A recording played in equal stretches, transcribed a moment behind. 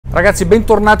Ragazzi,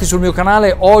 bentornati sul mio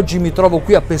canale. Oggi mi trovo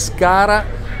qui a Pescara,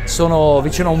 sono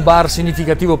vicino a un bar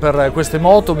significativo per queste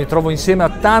moto, mi trovo insieme a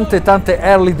tante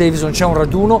Harley Davidson, c'è un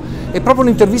raduno e proprio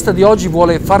l'intervista di oggi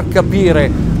vuole far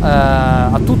capire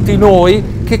a tutti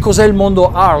noi che cos'è il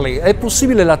mondo Harley. È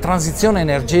possibile la transizione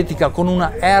energetica con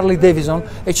una Harley Davidson?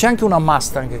 E c'è anche una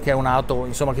Mustang, che è un'auto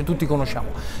insomma che tutti conosciamo.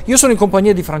 Io sono in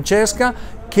compagnia di Francesca,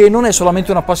 che non è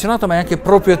solamente un'appassionata ma è anche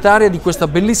proprietaria di questa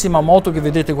bellissima moto che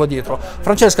vedete qua dietro.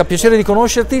 Francesca, piacere di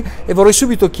conoscerti e vorrei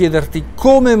subito chiederti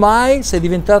come mai sei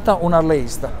diventata un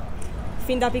harleyista.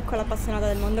 Fin da piccola appassionata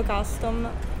del mondo custom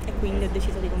e quindi ho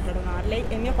deciso di comprare un Harley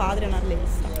e mio padre è un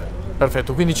harleyista.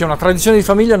 Perfetto, quindi c'è una tradizione di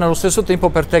famiglia e nello stesso tempo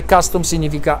per te custom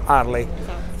significa Harley.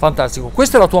 Esatto. Fantastico.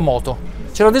 Questa è la tua moto,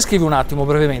 ce la descrivi un attimo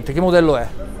brevemente, che modello è?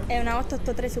 È una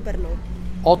 883 Super Low.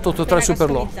 883 Super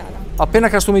Low. Customizzata. Appena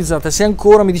customizzata, se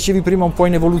ancora mi dicevi prima un po'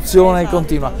 in evoluzione, Esatto,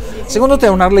 continua. sì, Secondo te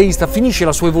un harleyista finisce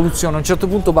la sua evoluzione, a un certo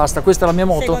punto basta, questa è la mia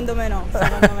moto? Secondo me no,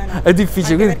 secondo me no. È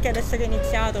difficile, Anche quindi perché adesso che ho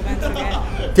iniziato penso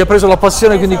che... ti ha preso la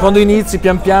passione, quindi Esatto. quando inizi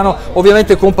pian piano,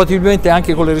 ovviamente compatibilmente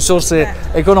anche con le risorse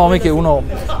economiche, uno...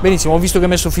 Benissimo, ho visto che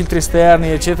hai messo filtri esterni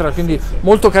eccetera, quindi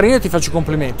molto carino e ti faccio i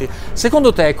complimenti.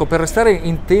 Secondo te, ecco, per restare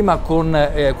in tema con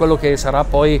quello che sarà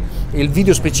poi il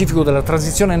video specifico della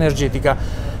transizione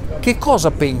energetica, che cosa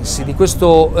pensi di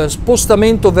questo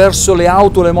spostamento verso le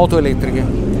auto e le moto elettriche?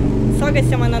 So che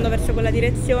stiamo andando verso quella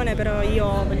direzione, però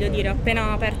io voglio dire, ho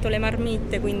appena aperto le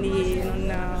marmitte, quindi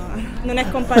non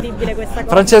è compatibile questa cosa.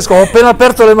 Francesco, ho appena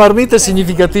aperto le marmitte, è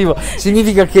significativo,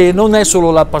 significa che non è solo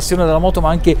la passione della moto ma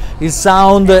anche il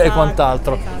sound e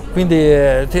quant'altro. Esatto. Quindi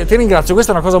ti ringrazio,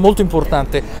 questa è una cosa molto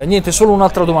importante. Niente, solo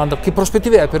un'altra domanda, che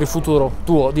prospettive hai per il futuro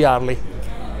tuo di Harley?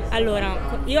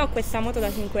 Allora, io ho questa moto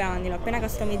da 5 anni, l'ho appena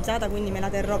customizzata, quindi me la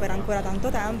terrò per ancora tanto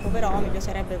tempo, però mi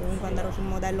piacerebbe comunque andare su un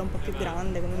modello un po' più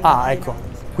grande. Come Ecco,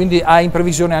 quindi hai in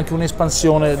previsione anche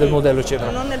un'espansione del modello,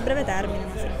 eccetera? Non nel breve termine,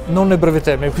 ma sì. Non nel breve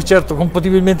termine, certo,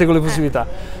 compatibilmente con le possibilità.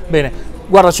 Bene.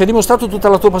 Guarda, ci hai dimostrato tutta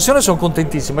la tua passione, sono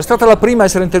contentissimo. È stata la prima a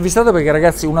essere intervistata perché,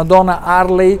 ragazzi, una donna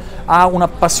Harley ha una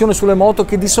passione sulle moto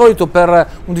che di solito per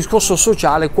un discorso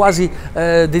sociale quasi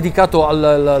dedicato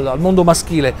al mondo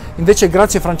maschile. Invece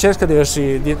grazie Francesca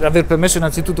di aver permesso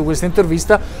innanzitutto questa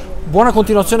intervista. Buona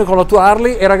continuazione con la tua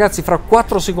Harley e ragazzi, fra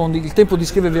 4 secondi il tempo di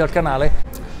iscrivervi al canale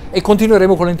e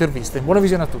continueremo con le interviste. Buona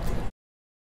visione a tutti.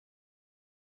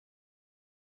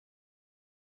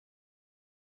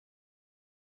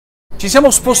 Ci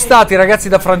siamo spostati ragazzi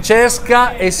da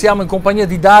Francesca e siamo in compagnia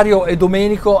di Dario e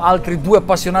Domenico, altri due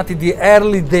appassionati di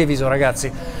Harley Davidson,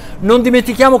 ragazzi. Non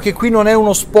dimentichiamo che qui non è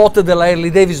uno spot della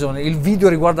Harley Davidson, il video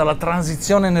riguarda la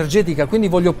transizione energetica, quindi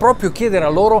voglio proprio chiedere a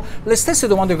loro le stesse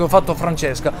domande che ho fatto a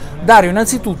Francesca. Dario,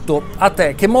 innanzitutto a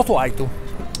te, che moto hai tu?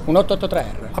 Un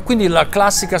 883R. Quindi la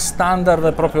classica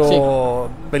standard proprio sì.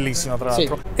 Bellissima tra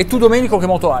l'altro. Sì. E tu Domenico che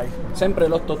moto hai? Sempre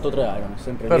l'883 Iron,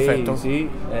 sempre perfetto. lei, sì,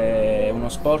 è uno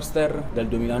Sportster del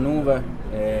 2009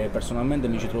 e personalmente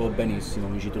mi ci trovo benissimo,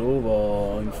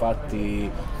 infatti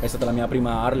è stata la mia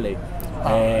prima Harley.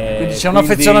 Quindi c'è un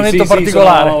affezionamento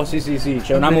particolare. Sì,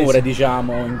 c'è un amore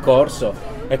diciamo in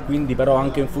corso e quindi però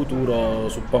anche in futuro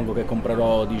suppongo che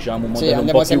comprerò diciamo un modello un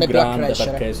po' più grande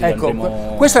perché sì, ecco,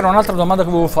 andremo... questa era un'altra domanda che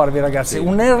volevo farvi ragazzi. Sì.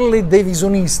 Un Harley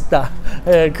Davidsonista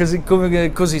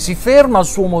così si ferma al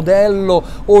suo modello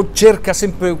o cerca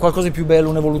sempre qualcosa di più bello,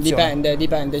 un'evoluzione?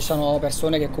 Dipende, ci sono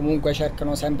persone che comunque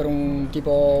cercano sempre un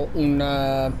tipo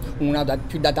una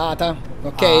più datata,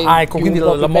 ok? Ecco, più quindi un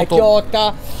po' la più moto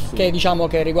vecchiotta, sì. Che diciamo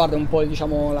che riguarda un po'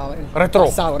 diciamo la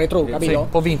retro, capito? Sì, un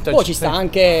po' vintage. Poi ci sta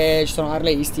anche, ci sono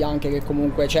harleyisti anche che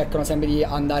comunque cercano sempre di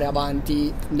andare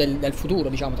avanti del futuro,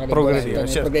 diciamo, tra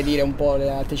virgolette, progredire un po' le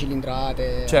alte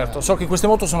cilindrate. Certo, so che queste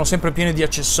moto sono sempre piene di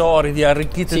accessori, di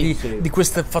arricchite di questi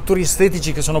fattori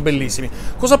estetici che sono bellissimi.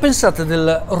 Cosa pensate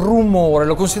del rumore?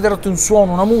 Lo considerate un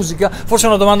suono, una musica? Forse è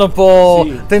una domanda un po'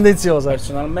 tendenziosa.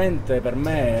 Personalmente per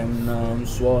me è un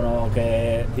suono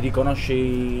che ti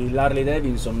riconosci l'Harley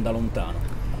Davidson da lontano.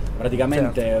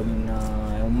 Praticamente certo.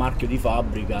 È un marchio di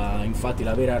fabbrica, infatti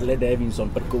la vera Harley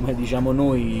Davidson, per come diciamo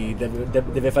noi,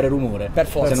 deve fare rumore. Per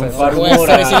forza, se non fa rumore, può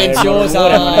essere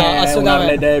silenziosa, non è assolutamente. una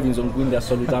Harley Davidson, quindi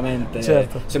assolutamente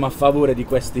certo. Siamo a favore di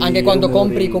questi anche quando rumori,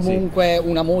 compri comunque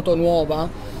una moto nuova,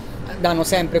 danno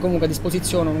sempre comunque a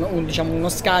disposizione diciamo, uno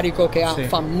scarico che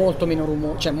fa molto meno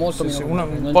rumore, cioè molto meno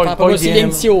rumore, proprio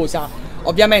silenziosa.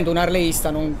 Ovviamente un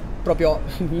harleyista non proprio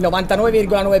il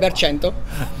 99,9%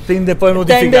 tende poi a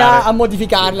modificare. Tende a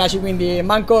modificarla, quindi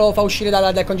manco lo fa uscire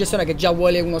dal congestione che già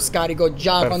vuole uno scarico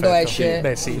già quando esce.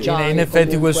 Beh sì, già in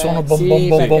effetti quel suono sì,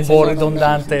 bom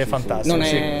ridondante è fantastico. Non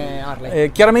è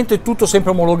Harley. Chiaramente tutto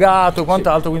sempre omologato e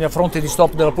quant'altro, quindi a fronte di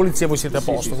stop della polizia voi siete a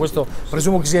posto. Questo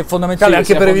presumo che sia fondamentale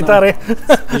anche per evitare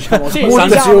diciamo,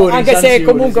 sanzioni. Anche se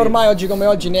comunque ormai oggi come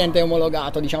oggi niente è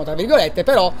omologato, diciamo tra virgolette,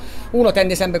 però uno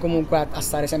tende sempre comunque a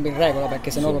stare sempre in regola,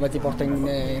 perché sennò come ti porta in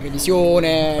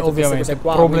revisione, ovviamente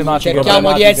qua, problematiche.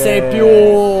 cerchiamo di essere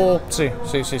più sì.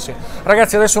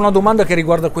 Ragazzi, adesso una domanda che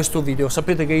riguarda questo video.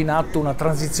 Sapete che è in atto una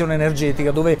transizione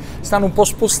energetica dove stanno un po'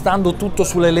 spostando tutto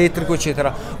sull'elettrico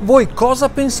eccetera. Voi cosa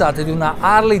pensate di una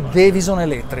Harley Davidson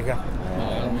elettrica?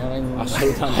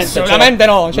 Assolutamente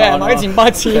no, cioè magari si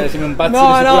impazzi. Si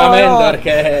impazzire sicuramente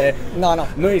perché no.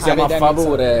 Noi siamo a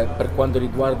favore per quanto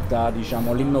riguarda,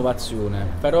 diciamo, l'innovazione,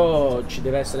 però ci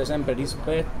deve essere sempre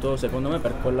rispetto, secondo me,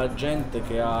 per quella gente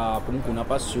che ha comunque una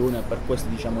passione per questi,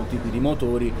 diciamo, tipi di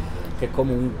motori che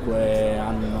comunque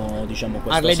hanno, diciamo,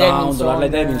 questo Harley sound. Davidson, L'Harley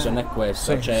Davidson è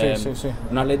questo, sì.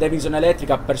 Una Harley Davidson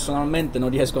elettrica personalmente non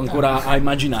riesco ancora a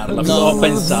immaginarla, a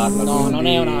pensarla. No, quindi, non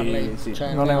è un Harley,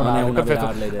 non è una perfetto.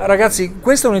 Harley. Ragazzi,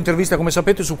 questa è un'intervista, come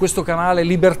sapete, su questo canale,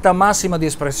 libertà massima di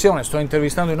espressione. Sto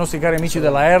intervistando i nostri cari amici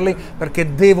della Harley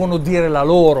perché devono dire la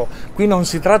loro. Qui non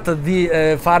si tratta di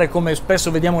fare, come spesso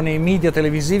vediamo nei media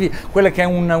televisivi, quelle che è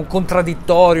un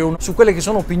contraddittorio su quelle che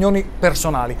sono opinioni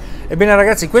personali. Ebbene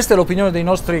ragazzi, questa è l'opinione dei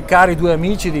nostri cari due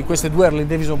amici di queste due Harley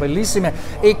Davidson bellissime.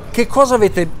 E che cosa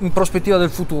avete in prospettiva del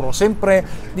futuro? Sempre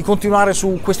di continuare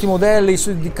su questi modelli,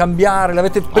 di cambiare?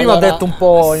 L'avete prima detto un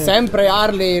po'. Sempre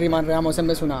Harley, rimarremo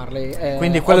sempre su un Harley.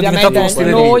 Quindi quello è diventato uno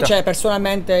stile di vita. Cioè,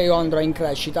 personalmente io andrò in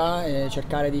crescita e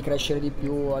cercare di crescere di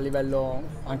più a livello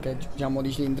anche, diciamo,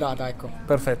 di cilindrata, ecco.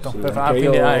 Perfetto.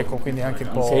 Quindi anche un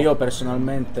po'. Se io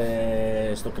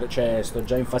personalmente sto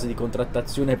già in fase di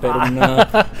contrattazione per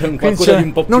un qualcosa di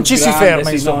un po' più non ci si grande, ferma,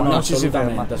 sì, insomma, no, non ci si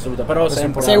ferma. Assolutamente, però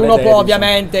sempre se uno può,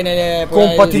 ovviamente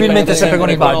compatibilmente sempre con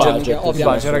i budget,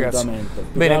 ovviamente, ragazzi.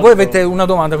 Bene, voi avete una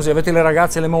domanda così, avete le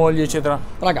ragazze, le mogli, eccetera.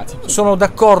 Ragazzi, sono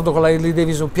d'accordo con la Harley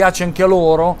Davidson, piace anche a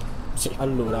loro? Sì.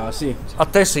 Allora, sì. A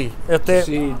te sì, e a te?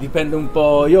 Sì, dipende un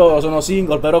po'. Io sono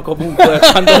single, però comunque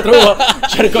quando trovo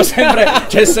cerco sempre,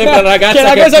 c'è sempre la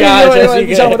ragazza che piace, sì,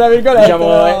 diciamo, tra virgolette,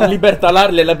 diciamo,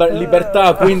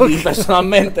 libertà, quindi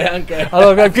personalmente anche.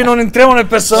 Allora, qui non entriamo nel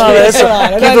personale, sì,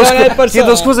 adesso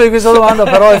chiedo scusa di questa domanda,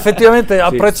 però effettivamente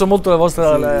apprezzo molto la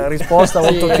vostra risposta,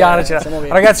 molto chiara.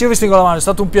 Ragazzi, io vi stringo la mano, è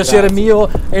stato un piacere mio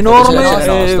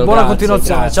enorme e buona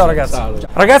continuazione. Ciao ragazzi.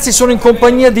 Ragazzi, sono in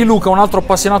compagnia di Luca, un altro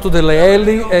appassionato delle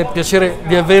Harley, è piacere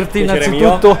di averti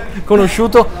innanzitutto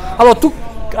conosciuto. Allora, tu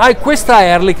hai questa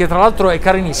Harley che tra l'altro è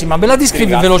carinissima, me la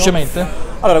descrivi velocemente?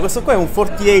 Allora, questo qua è un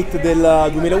 48 del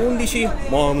 2011,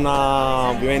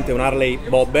 ovviamente un Harley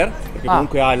Bobber, perché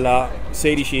comunque ha il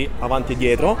 16 avanti e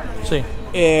dietro. Sì.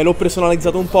 E l'ho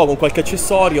personalizzato un po' con qualche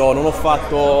accessorio, non ho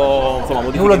fatto, insomma,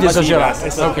 modifiche nulla di esagerato.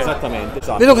 Esattamente,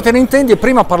 esatto. Vedo che te ne intendi, e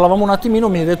prima parlavamo un attimino,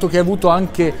 mi hai detto che hai avuto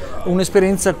anche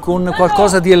un'esperienza con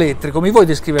qualcosa di elettrico. Mi vuoi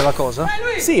descrivere la cosa?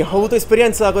 Sì, ho avuto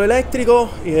esperienza con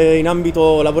l'elettrico in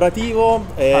ambito lavorativo.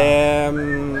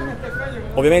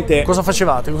 Ovviamente. Cosa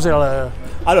facevate? Cos'era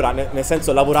Allora, nel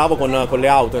senso, lavoravo con le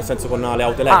auto, nel senso con le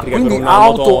auto elettriche, quindi per una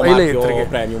auto moto elettriche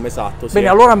premium, esatto. Sì. Bene,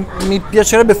 allora mi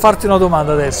piacerebbe farti una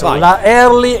domanda adesso. Vai. La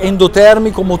Harley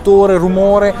endotermico, motore,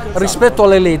 rumore, rispetto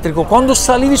all'elettrico, quando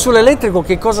salivi sull'elettrico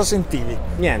che cosa sentivi?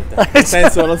 Niente, nel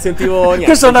senso non sentivo niente.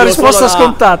 Questa è una risposta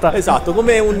scontata. Esatto,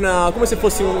 come se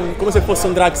fosse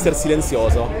un dragster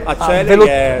silenzioso. Acceleri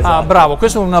esatto. Bravo,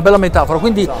 questa è una bella metafora,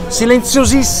 quindi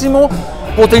silenziosissimo,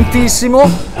 potentissimo,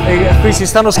 e qui si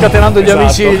stanno scatenando gli amici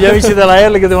della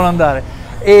Harley che devono andare.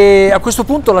 E a questo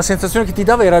punto la sensazione che ti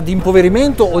dava era di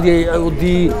impoverimento o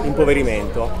di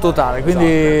impoverimento totale,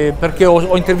 quindi perché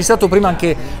ho intervistato prima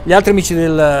anche gli altri amici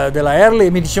della Harley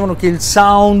e mi dicevano che il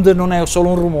sound non è solo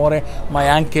un rumore ma è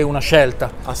anche una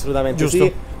scelta. Assolutamente, giusto?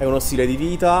 Sì, è uno stile di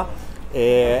vita.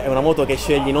 È una moto che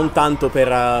scegli non tanto per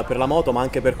la moto ma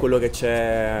anche per quello che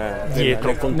c'è dietro,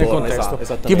 nel contorno, contesto.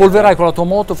 Esattamente. Ti evolverai con la tua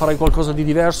moto, farai qualcosa di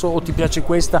diverso o ti piace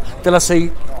questa, te la sei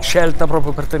scelta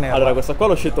proprio per tenerla? Allora, questa qua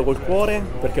l'ho scelto col cuore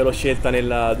perché l'ho scelta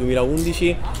nel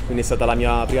 2011, quindi è stata la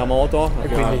mia prima moto, la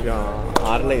prima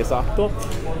Harley,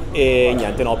 esatto. E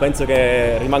niente, no, penso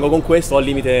che rimango con questo, al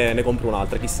limite ne compro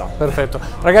un'altra, chissà. Perfetto.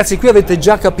 Ragazzi, qui avete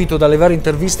già capito dalle varie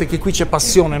interviste che qui c'è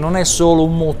passione, non è solo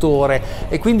un motore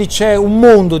e quindi c'è un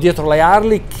mondo dietro la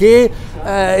Harley che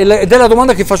ed è la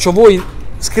domanda che faccio a voi.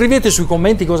 Scrivete sui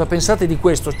commenti cosa pensate di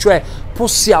questo, cioè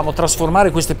possiamo trasformare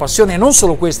queste passioni e non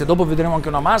solo queste, dopo vedremo anche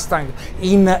una Mustang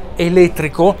in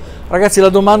elettrico. Ragazzi, la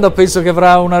domanda penso che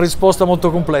avrà una risposta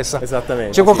molto complessa.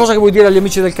 Esattamente. C'è qualcosa che vuoi dire agli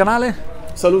amici del canale?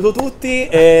 Saluto tutti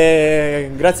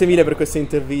e grazie mille per questa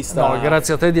intervista. No,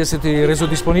 grazie a te di esserti reso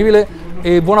disponibile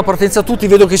e buona partenza a tutti.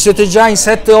 Vedo che siete già in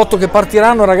 7-8 che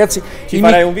partiranno, ragazzi. Ci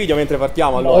farai un video mentre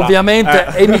partiamo allora? Ovviamente,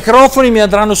 e i microfoni mi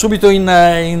andranno subito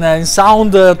in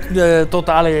sound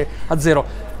totale a zero.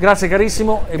 Grazie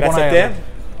carissimo e grazie buona a te.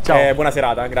 Ciao. Buona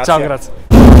serata, grazie. Ciao, grazie.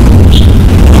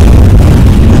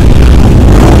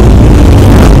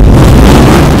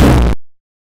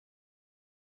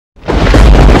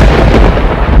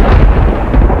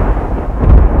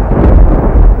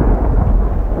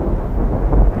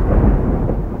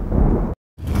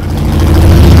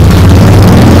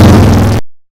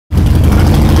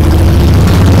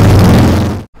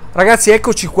 Ragazzi,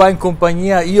 eccoci qua in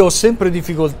compagnia, io ho sempre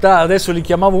difficoltà, adesso li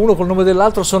chiamavo uno col nome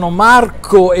dell'altro, sono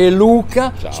Marco e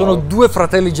Luca. Ciao. Sono due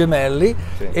fratelli gemelli,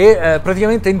 sì. E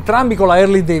praticamente entrambi con la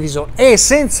Harley Davidson e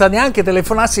senza neanche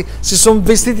telefonarsi si sono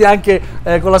vestiti anche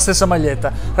con la stessa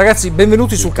maglietta. Ragazzi,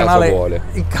 benvenuti sul canale.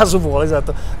 In caso vuole,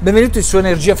 esatto. Benvenuti su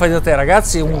Energia Fai da Te,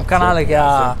 ragazzi, è un canale che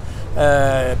ha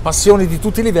passioni di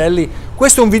tutti i livelli.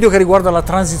 Questo è un video che riguarda la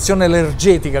transizione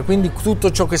energetica, quindi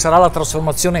tutto ciò che sarà la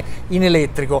trasformazione in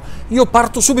elettrico. Io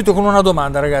parto subito con una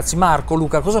domanda, ragazzi. Marco,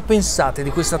 Luca, cosa pensate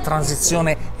di questa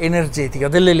transizione energetica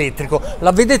dell'elettrico?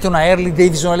 La vedete una Harley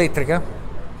Davidson elettrica?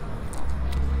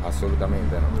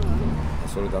 Assolutamente no,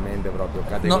 assolutamente, proprio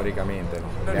categoricamente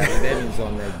no. Harley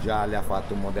Davidson già le ha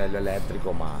fatto un modello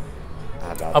elettrico, ma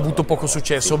ha avuto poco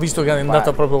successo, sì, ho visto che è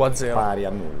andata proprio a zero. Pari a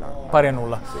nulla. Pari a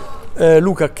nulla. Sì.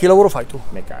 Luca, che lavoro fai tu?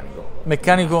 Meccanico.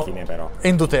 Meccanico Macchine, però.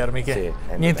 Endotermiche? Sì,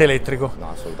 niente elettrico?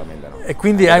 No, assolutamente no. E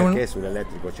quindi hai perché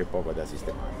sull'elettrico c'è poco da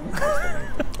sistemare.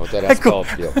 Motore a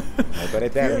scoppio. Motore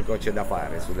termico c'è da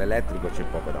fare, sull'elettrico c'è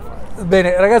poco da fare.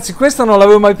 Bene, ragazzi, questa non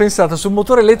l'avevo mai pensata. Sul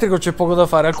motore elettrico c'è poco da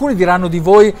fare. Alcuni diranno di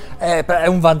voi è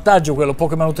un vantaggio quello,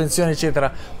 poche manutenzioni,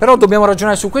 eccetera. Però dobbiamo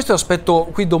ragionare su questo e aspetto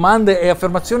qui domande e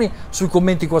affermazioni sui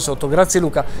commenti qua sotto. Grazie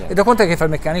Luca. E da quant'è che fai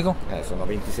il meccanico? Sono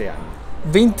 26 anni.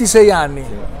 26 anni,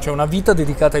 sì. Cioè una vita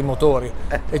dedicata ai motori,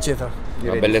 eccetera.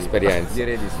 Una bella esperienza.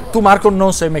 Direi di sì. Tu Marco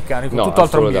non sei meccanico, no, tutto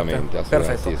altro ambiente.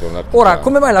 Perfetto. Sì, ora,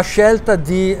 come mai la scelta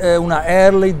di una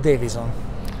Harley Davidson?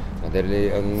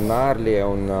 Una Harley è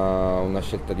una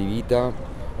scelta di vita,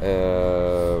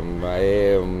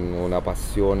 è una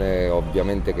passione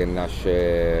ovviamente che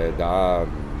nasce da,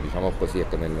 diciamo così,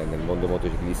 nel mondo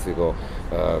motociclistico,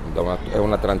 è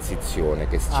una transizione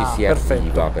che ci si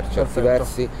arriva per certi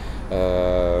versi.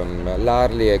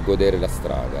 L'Harley è godere la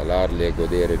strada, l'Harley è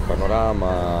godere il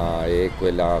panorama e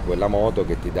quella moto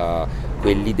che ti dà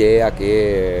quell'idea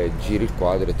che giri il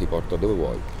quadro e ti porta dove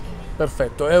vuoi.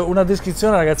 Perfetto, è una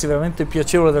descrizione, ragazzi, veramente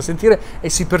piacevole da sentire e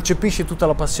si percepisce tutta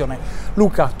la passione.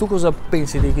 Luca, tu cosa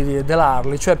pensi della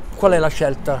Harley? Cioè, qual è la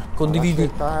scelta? Condividi? La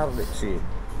scelta Harley, sì,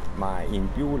 ma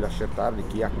in più la scelta Harley,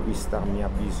 chi acquista a mio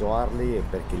avviso Harley è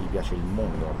perché gli piace il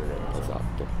mondo Harley Davidson.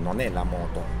 Esatto. Non è la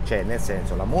moto, cioè nel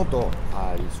senso la moto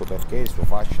ha il suo perché, il suo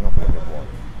fascino, quello che vuoi,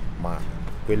 ma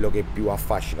quello che più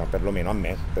affascina, perlomeno a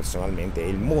me personalmente, è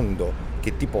il mondo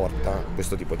che ti porta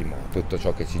questo tipo di moto. Tutto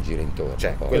ciò che ci gira intorno.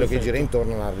 Cioè, quello che gira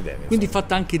intorno a Harley Davidson. Quindi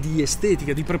fatta anche di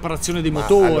estetica, di preparazione dei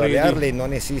motori. Allora, le Harley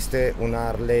non esiste un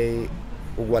Harley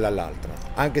uguale all'altra,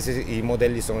 anche se i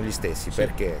modelli sono gli stessi, sì.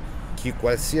 Perché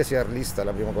qualsiasi harlista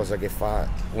la prima cosa che fa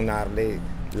un Harley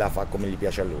la fa come gli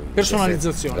piace a lui.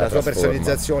 Personalizzazione. La sua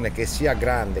personalizzazione, che sia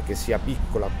grande, che sia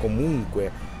piccola, comunque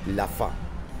la fa.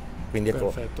 Quindi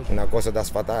ecco, una cosa da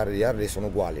sfatare di Harley sono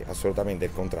uguali, assolutamente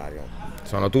il contrario.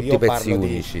 Sono tutti pezzi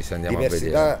unici, se andiamo a vedere.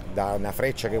 Diversità da una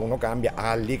freccia che uno cambia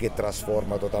a lì che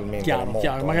trasforma totalmente la moto.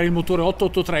 Chiaro, magari il motore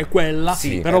 883 è quella,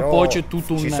 sì, però poi c'è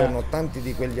tutto ci sono tanti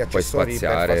di quegli accessori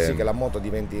per far sì che la moto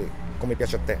diventi come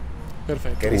piace a te.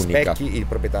 Perfetto. Che rispecchi il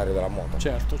proprietario della moto.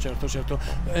 Certo.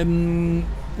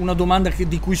 Una domanda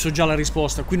di cui so già la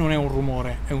risposta. Qui non è un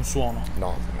rumore, è un suono.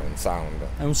 No, è un sound.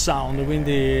 È un sound,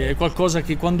 quindi è qualcosa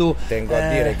che quando... Tengo a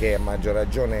dire che a maggior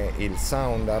ragione il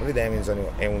sound Harley Davidson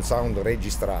è un sound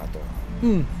registrato.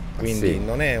 Quindi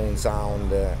non è un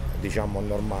sound, diciamo,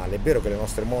 normale. È vero che le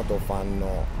nostre moto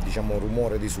fanno, diciamo, un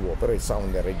rumore di suo, però il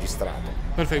sound è registrato.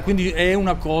 Perfetto, quindi è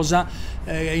una cosa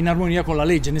in armonia con la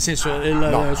legge, nel senso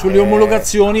sulle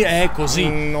omologazioni è così.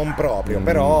 Non proprio,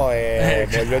 però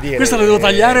voglio dire... Questa la devo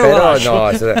tagliare o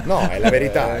lascio? No, è la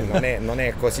verità, non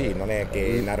è così, non è che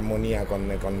in armonia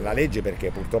con la legge, perché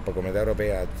purtroppo come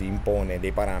europea ti impone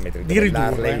dei parametri di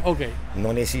ridurre,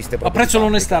 non esiste proprio. Apprezzo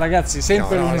l'onestà, ragazzi,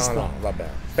 sempre l'onestà. No, vabbè.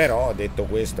 Però detto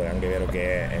questo è anche vero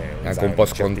che è anche un po'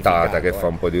 scontata, che fa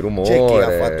un po' di rumore. C'è chi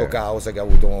ha fatto causa, che ha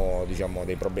avuto diciamo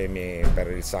dei problemi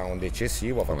per il sound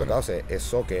eccessivo, ha fatto causa e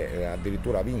so che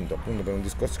addirittura ha vinto appunto per un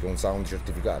discorso che è un sound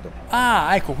certificato.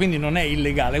 Ah, ecco, quindi non è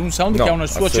illegale, è un sound che ha una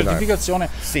sua certificazione,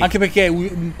 sì. Anche perché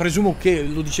presumo che,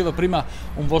 lo diceva prima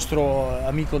un vostro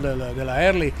amico della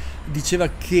Harley, diceva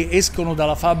che escono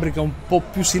dalla fabbrica un po'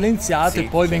 più silenziate, sì, e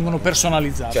poi vengono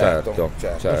personalizzate. Certo.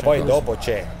 Poi dopo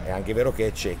è anche vero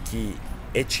che c'è chi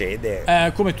eccede,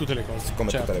 come tutte le cose,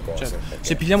 tutte le cose. Certo.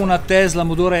 Se pigliamo una Tesla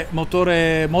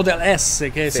motore Model S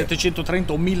che è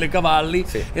 730 o 1000 cavalli,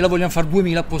 e la vogliamo fare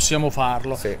 2000, possiamo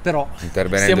farlo, però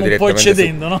stiamo un po'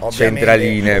 eccedendo, no?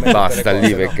 Centraline, basta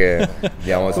lì, perché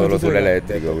andiamo solo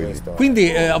sull'elettrico.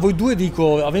 Quindi a voi due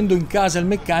dico, avendo in casa il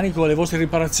meccanico, le vostre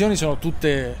riparazioni sono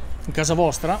tutte in casa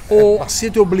vostra o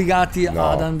siete obbligati ad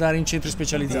andare in centri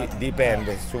specializzati?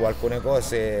 Dipende, su alcune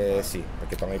cose sì,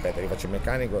 perché torno a ripetere, io faccio il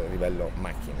meccanico a livello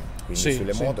macchine, quindi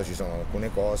sulle moto ci sono alcune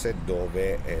cose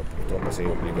dove purtroppo sei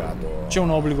obbligato. C'è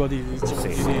un obbligo di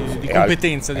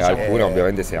competenza, diciamo. E alcune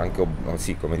ovviamente sei anche,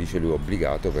 come dice lui,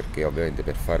 obbligato, perché ovviamente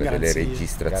per fare delle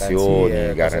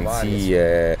registrazioni,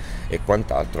 garanzie e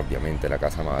quant'altro, ovviamente la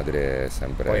casa madre è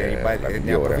sempre la migliore.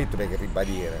 Ne approfitto per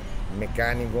ribadire,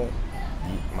 meccanico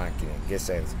di macchine, che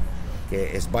senso?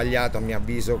 Che è sbagliato a mio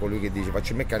avviso colui che dice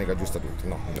faccio il meccanico aggiusta tutto.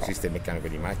 No, esiste il meccanico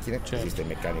di macchine, esiste il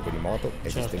meccanico di moto,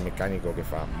 esiste il meccanico che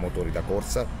fa motori da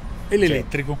corsa e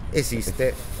l'elettrico.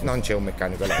 Esiste, non c'è un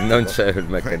meccanico elettrico. Non c'è il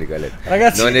meccanico elettrico.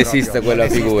 Ragazzi, non esiste quella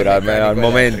figura, al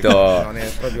momento.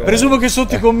 Presumo che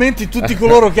sotto i commenti tutti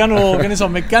coloro che hanno, che ne so,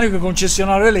 meccanico e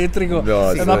concessionario elettrico,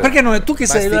 ma perché non è tu che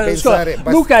sei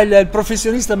Luca è il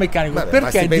professionista meccanico, perché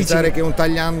basti pensare che un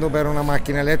tagliando per una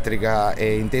macchina elettrica è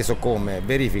inteso come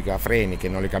verifica freni, che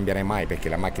non li cambierei mai perché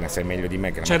la macchina sa meglio di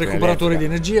me che la c'è il recuperatore di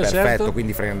energia, perfetto, certo,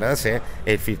 quindi frena da sé,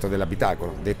 e il filtro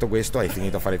dell'abitacolo. Detto questo, hai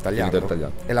finito a fare il tagliando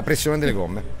e la pressione delle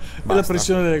gomme. La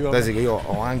pressione delle gomme. Che io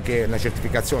ho anche una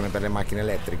certificazione per le macchine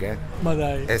elettriche. Ma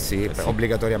dai. Sì,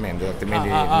 obbligatoriamente, altrimenti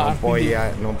non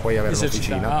puoi avere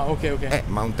un'officina.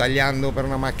 Ma un tagliando per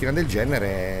una macchina del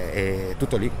genere è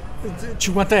tutto lì.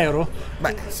 50 euro?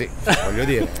 Beh, sì, voglio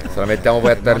dire. Se la mettiamo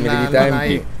per termini di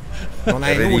tempi. Non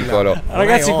è ridicolo.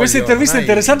 Ragazzi, questa intervista è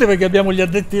interessante perché abbiamo gli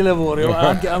addetti ai lavori,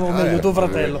 anche meglio tuo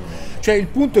fratello. Cioè, il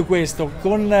punto è questo,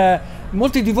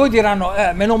 molti di voi diranno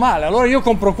meno male, allora io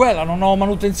compro quella, non ho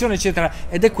manutenzione eccetera,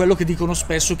 ed è quello che dicono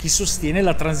spesso chi sostiene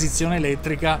la transizione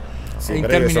elettrica. Sì,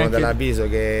 però io sono dell'avviso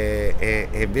che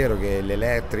è vero che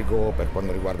l'elettrico, per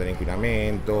quanto riguarda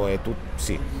l'inquinamento, è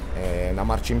una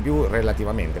marcia in più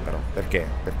relativamente, però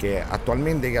perché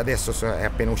attualmente, che adesso è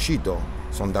appena uscito,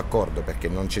 sono d'accordo, perché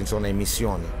non ci sono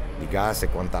emissioni di gas e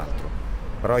quant'altro,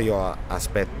 però io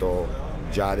aspetto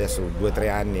già adesso 2 o 3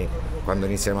 anni quando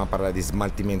inizieremo a parlare di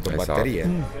smaltimento batterie,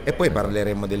 e poi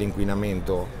parleremo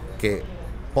dell'inquinamento che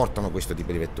portano questo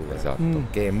tipo di vetture,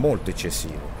 che è molto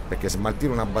eccessivo, perché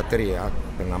smaltire una batteria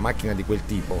per una macchina di quel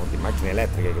tipo, di macchine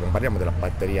elettriche, che non parliamo della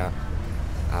batteria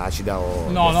acida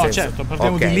o certo,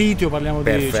 parliamo di litio, parliamo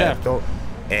di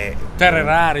terre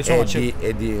rare, insomma,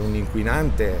 è di un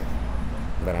inquinante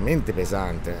veramente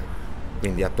pesante.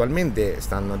 Quindi attualmente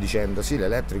stanno dicendo sì,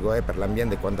 l'elettrico è per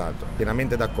l'ambiente e quant'altro,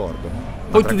 pienamente d'accordo, ma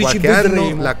poi tra qualche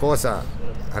anno la cosa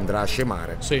andrà a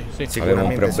scemare. Avremo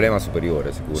un problema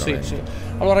superiore sicuramente.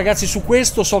 Allora ragazzi, su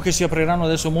questo so che si apriranno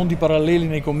adesso mondi paralleli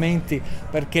nei commenti,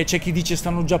 perché c'è chi dice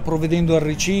stanno già provvedendo al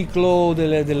riciclo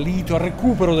del litio, al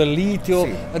recupero del litio,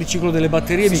 al riciclo delle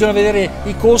batterie, bisogna vedere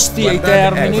i costi e i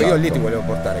termini. Io lì ti volevo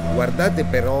portare, guardate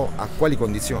però a quali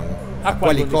condizioni, a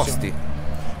quali costi.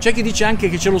 C'è chi dice anche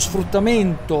che c'è lo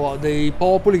sfruttamento dei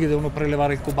popoli che devono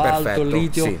prelevare il cobalto, il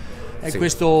litio, e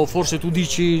questo forse tu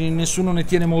dici nessuno ne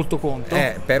tiene molto conto.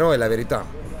 Però è la verità,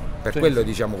 per quello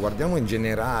diciamo, guardiamo in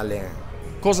generale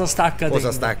cosa sta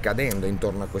accadendo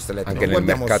intorno a questo elettrico. Anche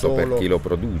nel mercato per chi lo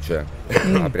produce.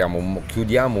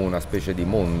 Chiudiamo una specie di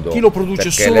mondo. Chi lo produce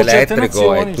perché solo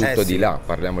l'elettrico è tutto di là,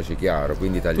 parliamoci chiaro,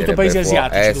 quindi taglieresti paesi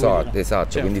asiatici.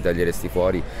 Esatto, quindi taglieresti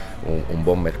fuori un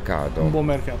buon mercato.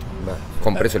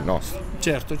 Compreso il nostro.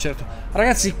 Certo.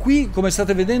 Ragazzi, qui come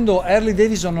state vedendo Harley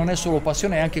Davidson non è solo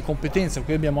passione, è anche competenza.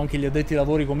 Qui abbiamo anche gli addetti ai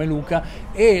lavori come Luca,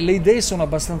 e le idee sono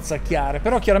abbastanza chiare,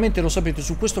 però chiaramente lo sapete,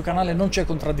 su questo canale non c'è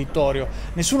contraddittorio,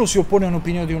 nessuno si oppone a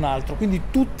un'opinione di un altro, quindi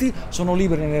tutti sono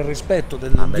liberi nel rispetto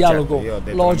del dialogo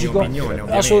logico.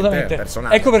 Assolutamente.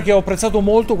 Ecco perché ho apprezzato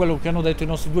molto quello che hanno detto i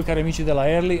nostri due cari amici della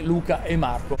Harley, Luca e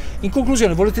Marco. In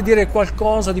conclusione, volete dire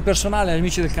qualcosa di personale agli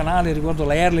amici del canale riguardo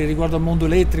la Harley, riguardo al mondo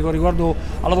elettrico, riguardo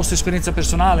alla vostra esperienza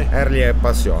personale? Harley è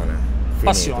passione.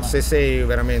 Se sei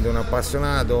veramente un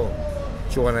appassionato,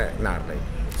 ci vuole un Harley.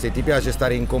 Se ti piace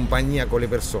stare in compagnia con le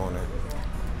persone,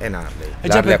 è un Harley.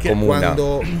 L'Harley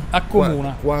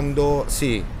accomuna.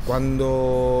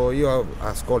 Quando io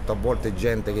ascolto a volte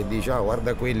gente che dice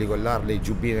guarda quelli con l'Harley,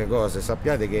 giubbine, cose,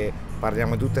 sappiate che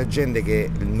parliamo di tutta gente che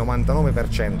il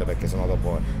 99%, perché sennò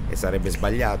dopo sarebbe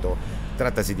sbagliato,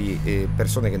 trattasi di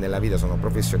persone che nella vita sono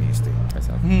professionisti.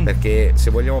 Esatto. Perché se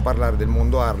vogliamo parlare del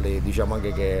mondo Harley, diciamo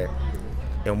anche che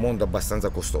è un mondo abbastanza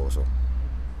costoso,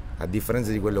 a differenza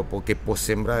di quello che può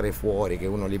sembrare fuori, che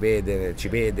uno li vede, ci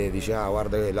vede, dice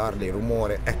guarda l'Harley, il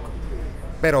rumore, ecco.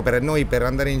 Però per noi, per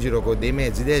andare in giro con dei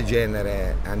mezzi del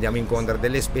genere, andiamo incontro a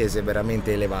delle spese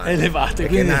veramente elevate,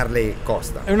 perché Harley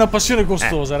costa. È una passione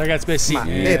costosa, ragazzi. Beh, sì. Ma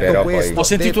detto questo, ho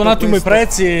sentito un attimo i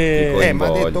prezzi ma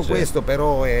detto questo,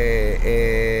 però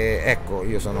ecco,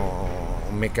 io sono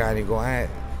un meccanico,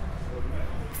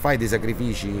 fai dei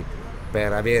sacrifici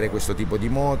per avere questo tipo di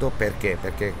moto, perché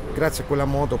grazie a quella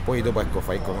moto poi dopo, ecco,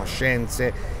 fai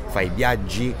conoscenze, fai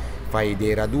viaggi, fai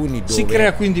dei raduni dove si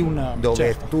crea quindi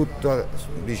dove tutto,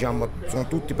 diciamo, sono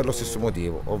tutti per lo stesso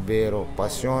motivo, ovvero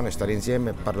passione, stare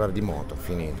insieme, parlare di moto,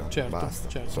 finito,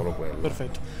 basta, solo quello.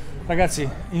 Perfetto. Ragazzi,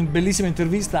 in bellissima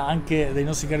intervista anche dei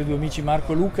nostri cari due amici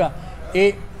Marco e Luca,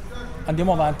 e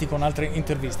andiamo avanti con altre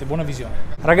interviste. Buona visione.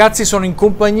 Ragazzi, sono in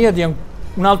compagnia di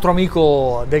un altro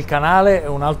amico del canale,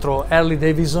 un altro Harley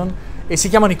Davidson, e si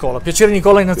chiama Nicola. Piacere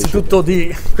Nicola, innanzitutto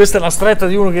questa è la stretta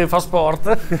di uno che fa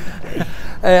sport.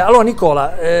 Allora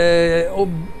Nicola,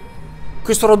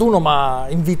 questo raduno mi ha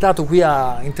invitato qui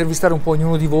a intervistare un po'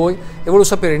 ognuno di voi e volevo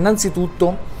sapere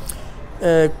innanzitutto,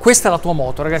 questa è la tua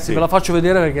moto, ragazzi, ve la faccio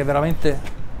vedere perché è veramente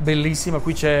bellissima,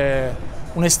 qui c'è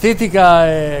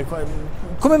un'estetica.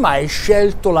 Come mai hai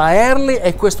scelto la Harley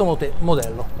e questo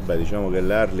modello? Beh, diciamo che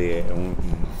l'Harley è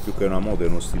più che una moto, è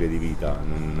uno stile di vita,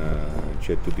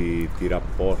 cioè tu ti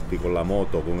rapporti con la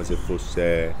moto come se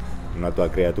fosse una tua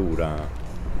creatura.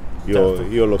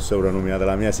 Io l'ho soprannominata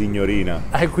la mia signorina,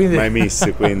 My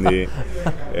Miss, quindi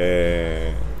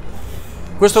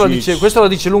questo la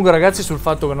dice lunga, ragazzi, sul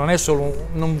fatto che non è solo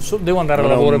devo andare al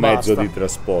lavoro e basta. Non è un mezzo di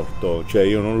trasporto, cioè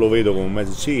io non lo vedo come un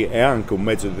mezzo, sì, è anche un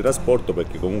mezzo di trasporto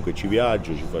perché comunque ci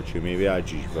viaggio, ci faccio i miei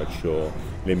viaggi, ci faccio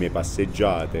le mie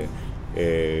passeggiate,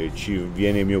 ci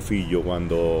viene mio figlio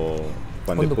quando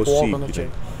è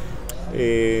possibile.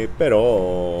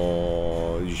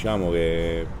 Però diciamo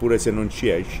che pure se non ci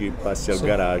esci, passi al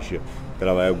garage, te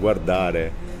la vai a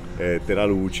guardare, te la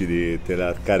lucidi, te la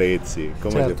accarezzi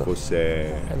come se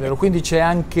fosse... È vero, quindi c'è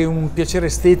anche un piacere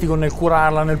estetico nel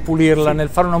curarla, nel pulirla, nel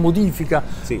fare una modifica.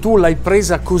 Tu l'hai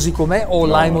presa così com'è o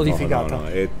l'hai modificata? No,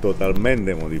 è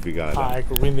totalmente modificata,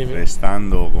 ecco, quindi...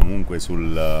 restando comunque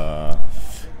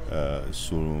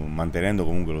mantenendo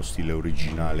comunque lo stile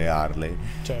originale Harley,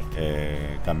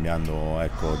 cambiando,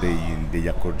 ecco, degli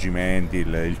accorgimenti,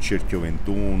 il cerchio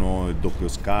 21, il doppio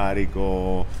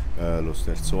scarico, lo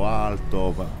sterzo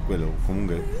alto, quello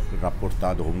comunque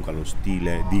rapportato comunque allo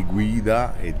stile di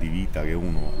guida e di vita che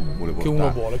uno vuole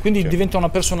portare. Quindi diventa una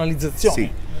personalizzazione. Sì,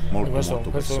 molto questo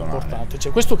personale. È importante.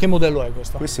 Questo che modello è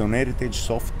questo? Questo è un Heritage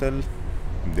Softail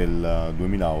del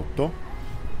 2008.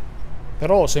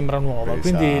 Però sembra nuova,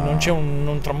 quindi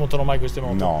non tramontano mai queste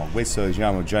moto. No, questo,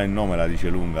 diciamo, già il nome la dice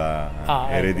lunga,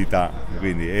 eredità,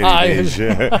 quindi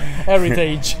Heritage.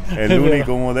 Heritage. È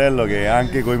l'unico modello che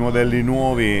anche con i modelli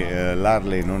nuovi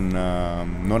l'Harley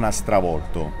non ha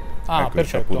stravolto. Ecco,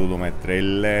 ci ha potuto mettere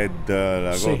il LED,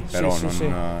 però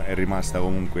è rimasta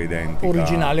comunque identica.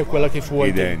 Originale a quella che fu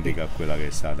identica a quella che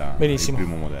è stata il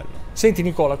primo modello. Senti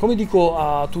Nicola, come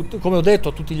ho detto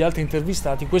a tutti gli altri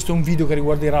intervistati, questo è un video che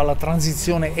riguarderà la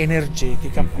transizione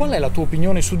energetica. Qual è la tua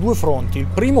opinione su due fronti? Il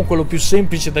primo, quello più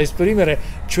semplice da esprimere,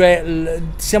 cioè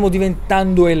stiamo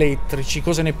diventando elettrici,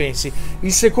 cosa ne pensi?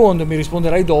 Il secondo, mi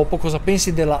risponderai dopo, cosa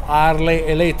pensi della Harley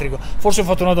elettrico? Forse ho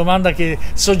fatto una domanda che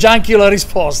so già anch'io la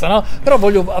risposta, no? Però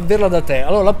voglio averla da te.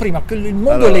 Allora, la prima, il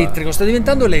mondo elettrico sta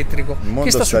diventando elettrico. Il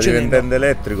mondo sta diventando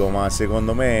elettrico, ma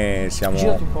secondo me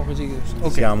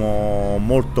siamo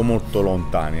molto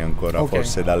lontani ancora,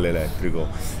 forse, dall'elettrico.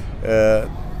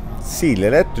 Sì,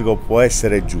 l'elettrico può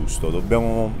essere giusto,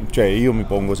 cioè io mi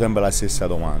pongo sempre la stessa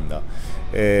domanda.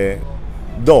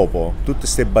 Dopo tutte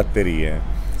queste batterie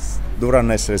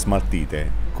dovranno essere smaltite,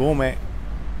 come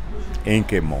e in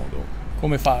che modo?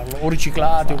 Come farlo? O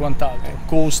riciclati o quant'altro?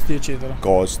 Costi, eccetera.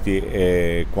 Costi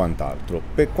e quant'altro.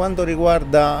 Per quanto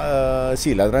riguarda,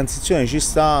 sì, la transizione ci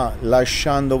sta,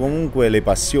 lasciando comunque le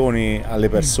passioni alle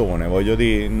persone, voglio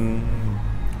dire.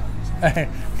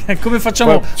 Come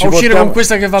facciamo a uscire con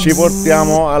questa che va... Ci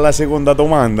portiamo alla seconda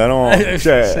domanda, no?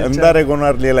 Cioè, andare con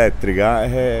Harley elettrica,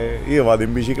 io vado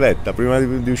in bicicletta, prima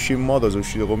di uscire in moto sono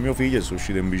uscito con mio figlio e sono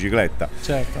uscito in bicicletta.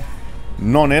 Certo.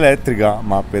 non elettrica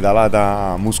ma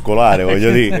pedalata muscolare,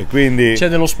 voglio dire, quindi c'è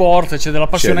dello sport, c'è della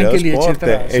passione anche lì,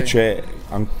 eccetera, e c'è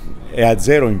è a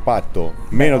zero impatto,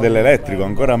 meno dell'elettrico,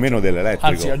 ancora meno dell'elettrico.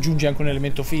 Anzi, aggiunge anche un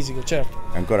elemento fisico, certo.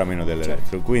 Ancora meno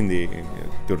dell'elettrico, quindi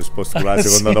ti ho risposto con la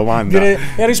seconda domanda. Hai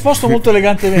risposto molto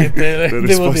elegantemente,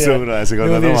 devo dire. Con la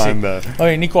seconda domanda. Sì.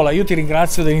 Vabbè, Nicola, io ti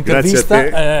ringrazio dell'intervista.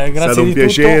 Grazie a te, è stato un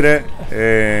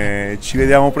piacere. Ci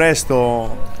vediamo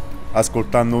presto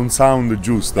ascoltando un sound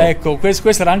giusto. Ecco, questa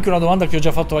era anche una domanda che ho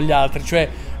già fatto agli altri, cioè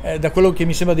da quello che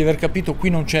mi sembra di aver capito, qui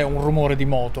non c'è un rumore di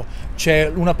moto,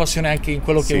 c'è una passione anche in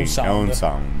quello che è un sound. È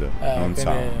un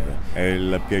sound, è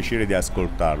il piacere di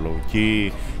ascoltarlo.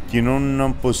 Chi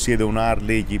non possiede un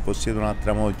Harley, chi possiede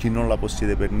un'altra moto, chi non la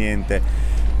possiede per niente,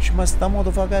 dice ma sta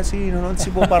moto fa casino, non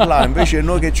si può parlare. Invece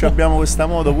noi che abbiamo questa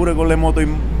moto, pure con le moto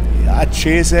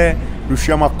accese,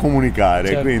 riusciamo a comunicare,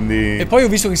 certo. Quindi... E poi ho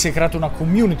visto che si è creata una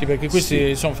community, perché questi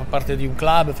insomma fa parte di un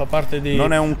club, fa parte di...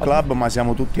 Non è un club, ma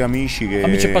siamo tutti amici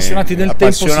appassionati del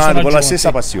tempo, si sono con la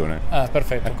stessa passione. Ah,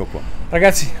 perfetto. Ecco qua.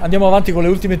 Ragazzi, andiamo avanti con le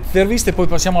ultime interviste, poi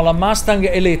passiamo alla Mustang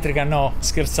elettrica. No,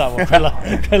 scherzavo,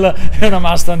 quella è una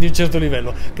Mustang di un certo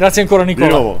livello. Grazie ancora Nicola.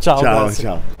 Di nuovo. Ciao.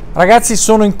 Ciao. Ragazzi,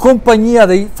 sono in compagnia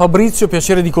di Fabrizio,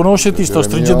 piacere di conoscerti, sto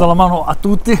stringendo la mano a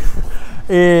tutti.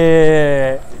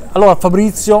 Allora,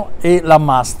 Fabrizio e la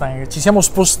Mustang, ci siamo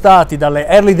spostati dalle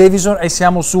Harley Davidson e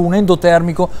siamo su un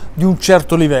endotermico di un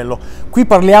certo livello. Qui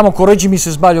parliamo, correggimi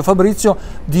se sbaglio Fabrizio,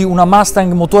 di una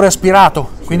Mustang motore aspirato,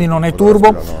 quindi non è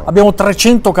turbo, abbiamo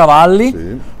 300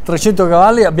 cavalli, 300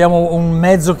 cavalli, abbiamo un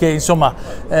mezzo che insomma,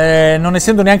 non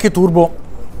essendo neanche turbo,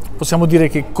 possiamo dire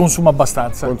che consuma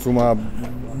abbastanza. Consuma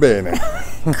bene.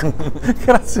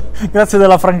 grazie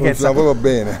della franchezza. Funziona proprio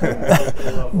bene.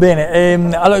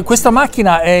 Bene, allora, questa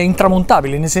macchina è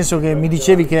intramontabile, nel senso che mi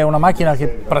dicevi che è una macchina che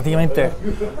praticamente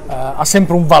ha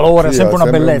sempre un valore, ha sempre una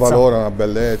bellezza. Un valore, una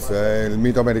bellezza, è il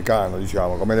mito americano,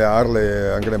 diciamo, come le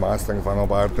Harley, anche le Mustang fanno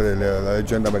parte della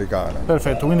leggenda americana.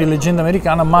 Perfetto, quindi leggenda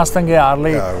americana, Mustang e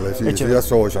Harley. Si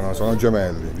associano, sono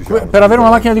gemelli. Diciamo, per avere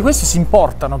una macchina di queste si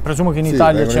importano, presumo che in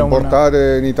Italia c'è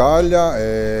importate in Italia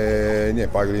e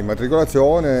paghi l'immatricolazione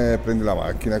e prendi la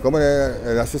macchina, come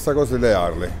è la stessa cosa delle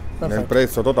Harley. Perfetto. Nel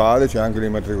prezzo totale c'è anche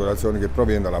l'immatricolazione che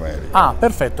proviene dall'America. Ah,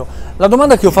 perfetto. La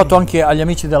domanda che ho fatto anche agli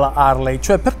amici della Harley,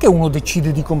 cioè perché uno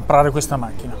decide di comprare questa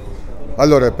macchina?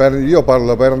 Allora, io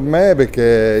parlo per me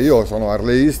perché io sono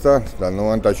harleyista dal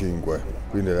 95,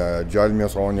 quindi già il mio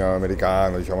sogno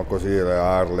americano, diciamo così, le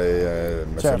Harley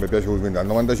mi è sempre piaciuto, quindi dal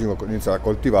 95 ho iniziato a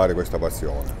coltivare questa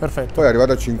passione. Perfetto. Poi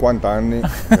arrivato a 50 anni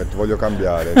ho detto voglio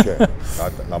cambiare, cioè,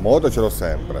 la moto ce l'ho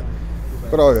sempre,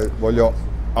 però voglio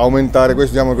aumentare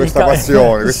questa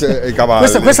passione, i cavalli.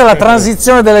 Questa è la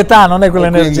transizione dell'età, non è quella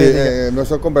energetica. Quindi mi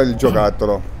sono comprato il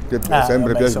giocattolo, che mi è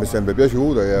sempre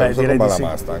piaciuto, e mi sono comprato la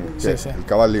Mustang. Il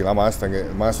cavallino, la Mustang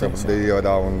deriva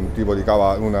da un tipo di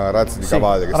cavallo, una razza di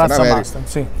cavalli che stanno in America,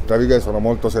 tra virgolette sono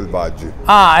molto selvaggi.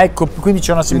 Ah, ecco, quindi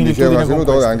c'è una similitudine con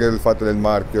questo. Anche il fatto del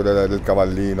marchio del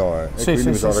cavallino, e quindi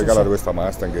mi sono regalato questa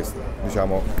Mustang che,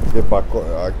 diciamo, che va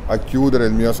a chiudere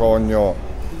il mio sogno.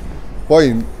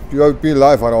 Poi più in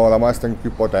là farò la Mustang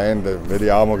più potente,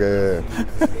 vediamo che...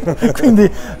 Quindi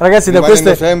ragazzi, da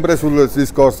questo sempre sul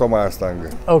discorso Mustang.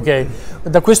 Ok,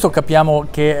 da questo capiamo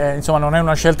che insomma non è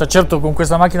una scelta certo con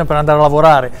questa macchina per andare a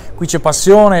lavorare, qui c'è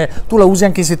passione. Tu la usi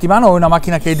anche in settimana o è una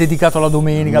macchina che hai dedicato alla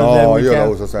domenica? No, io la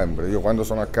uso sempre, io quando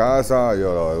sono a casa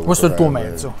io la uso. Questo è il tuo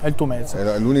mezzo, è il tuo mezzo.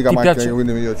 È l'unica macchina che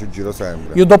quindi io ci giro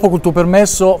sempre. Io dopo col tuo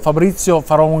permesso, Fabrizio,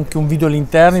 farò anche un video agli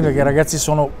interni perché ragazzi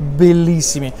sono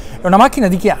bellissimi. È una macchina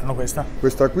di che anno questa?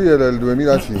 Questa qui è del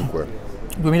 2005.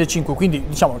 2005, quindi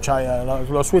diciamo c'hai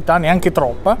la sua età neanche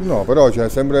troppa. No, però c'è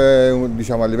sempre,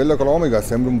 diciamo, a livello economico ha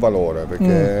sempre un valore,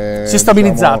 perché si è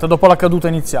stabilizzata dopo la caduta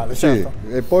iniziale, certo.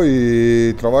 E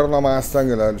poi trovare una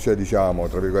Mustang, cioè diciamo,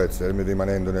 tra virgolette,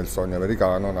 rimanendo nel sogno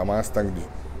americano, una Mustang,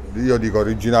 io dico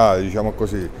originale, diciamo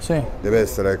così, deve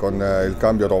essere con il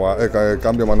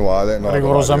cambio manuale. No,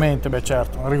 rigorosamente, beh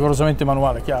certo, rigorosamente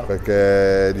manuale, chiaro.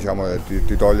 Perché diciamo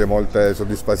ti toglie molte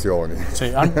soddisfazioni.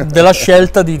 Sì, della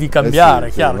scelta di cambiare,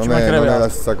 chiaro. Non è la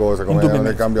stessa cosa come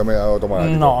nel cambio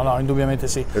automatico. No, indubbiamente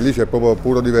sì. E lì c'è proprio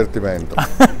puro divertimento.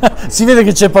 Si vede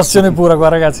che c'è passione pura qua,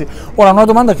 ragazzi. Ora, una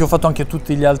domanda che ho fatto anche a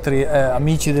tutti gli altri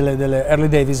amici delle Harley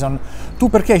Davidson. Tu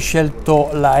perché hai scelto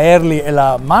la Harley e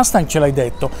la Mustang, ce l'hai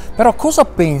detto, però cosa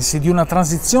pensi di una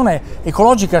transizione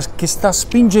ecologica che sta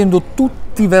spingendo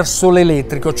tutti verso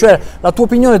l'elettrico? Cioè, la tua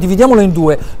opinione, dividiamola in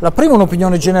due. La prima è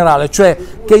un'opinione generale, cioè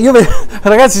che io,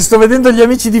 ragazzi, sto vedendo gli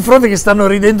amici di fronte che stanno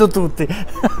ridendo tutti.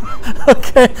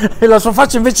 Ok, e la sua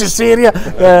faccia invece è seria,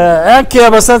 è anche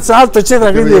abbastanza alto,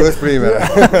 eccetera. Quindi devo esprimere.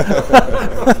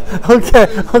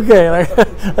 ok,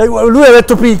 lui ha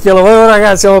detto picchialo,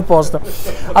 ragazzi, siamo a posto.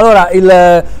 Allora,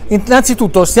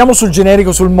 innanzitutto stiamo sul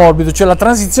generico, sul morbido, cioè la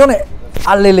transizione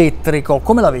all'elettrico,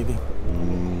 come la vedi?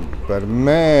 Per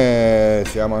me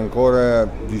siamo ancora,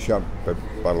 diciamo,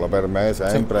 parlo per me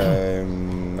sempre,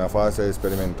 in una fase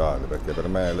sperimentale, perché per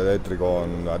me l'elettrico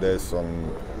adesso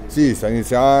sì, sta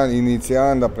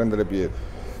iniziando a prendere piede,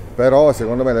 però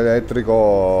secondo me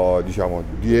l'elettrico, diciamo,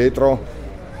 dietro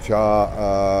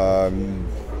c'ha,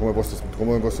 come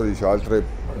posso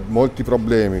dire, molti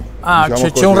problemi.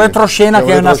 Diciamo c'è un retroscena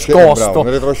che è nascosto. Bravo, un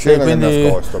retroscena che è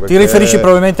nascosto. Ti riferisci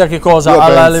probabilmente a che cosa?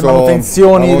 Alle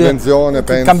manutenzioni,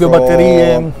 cambio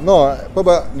batterie? No,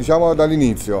 proprio diciamo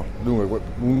dall'inizio. Dunque,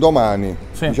 un domani,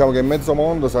 diciamo che in mezzo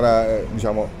mondo sarà,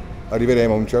 diciamo,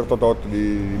 arriveremo a un certo tot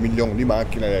di milioni di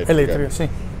macchine elettriche. Sì.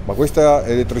 Ma questa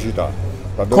è elettricità.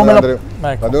 Da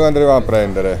dove andremo a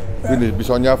prendere? Quindi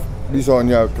bisogna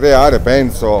creare,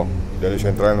 penso, delle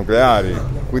centrali nucleari,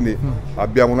 quindi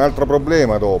abbiamo un altro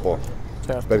problema dopo,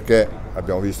 perché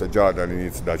abbiamo visto già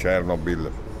dall'inizio, da Chernobyl,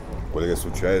 quello che è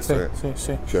successo,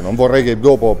 cioè non vorrei che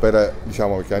dopo,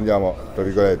 diciamo che andiamo, tra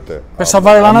virgolette, per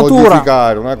salvare la natura,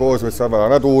 modificare una cosa per salvare la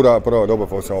natura, però dopo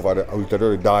possiamo fare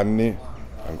ulteriori danni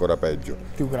ancora peggio,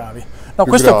 più gravi. No,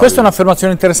 questa è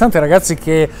un'affermazione interessante, ragazzi,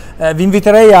 che vi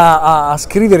inviterei a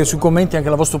scrivere sui commenti anche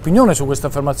la vostra opinione su questa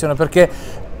affermazione, perché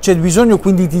c'è bisogno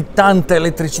quindi di tanta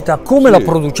elettricità. Come la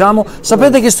produciamo?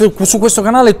 Sapete che su questo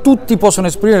canale tutti possono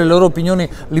esprimere le loro opinioni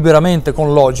liberamente,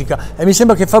 con logica, e mi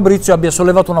sembra che Fabrizio abbia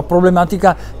sollevato una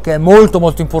problematica che è molto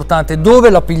molto importante. Dove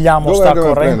la pigliamo sta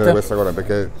corrente? Prendere questa corrente?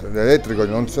 Perché l'elettrico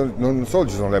non solo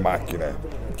ci sono le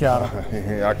macchine. Chiaro.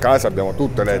 A casa abbiamo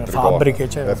tutto elettrico,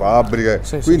 le fabbriche,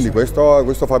 quindi questo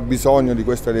fa bisogno di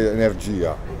questa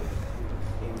energia.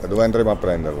 Da dove andremo a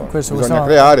prenderlo? Bisogna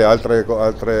creare altre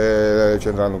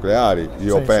centrali nucleari,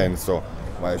 io penso,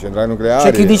 ma le centrali nucleari...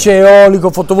 C'è chi dice eolico,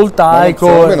 fotovoltaico...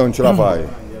 Secondo me non ce la fai.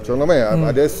 Secondo me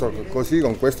adesso così,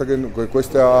 con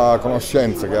questa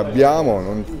conoscenza che abbiamo,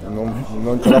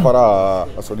 non ce la farà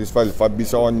a soddisfare il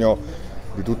fabbisogno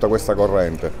di tutta questa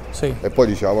corrente. E poi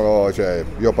diciamolo, cioè,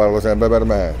 io parlo sempre per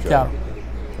me, cioè,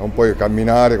 non puoi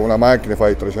camminare con una macchina,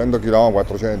 fai 300 km,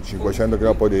 400, 500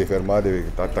 km, poi devi fermare,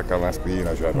 devi attaccare una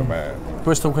spina, cioè per me...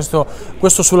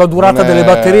 Questo sulla durata delle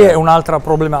batterie è un'altra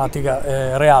problematica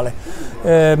reale.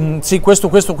 Sì,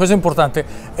 questo è importante.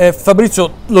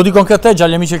 Fabrizio, lo dico anche a te, già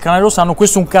gli amici del canale lo sanno,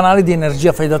 questo è un canale di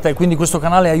energia fai da te, quindi questo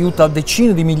canale aiuta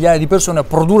decine di migliaia di persone a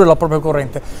produrre la propria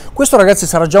corrente. Questo, ragazzi,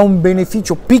 sarà già un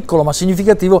beneficio piccolo ma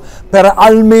significativo per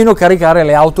almeno caricare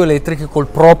le auto elettriche col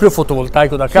proprio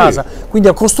fotovoltaico da casa, quindi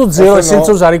a costo zero e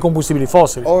senza usare i combustibili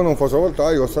fossili. O un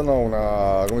fotovoltaico, se no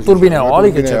una turbine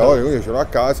eoliche, quindi ce l'ho a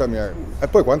casa. E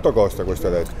poi quanto costa questo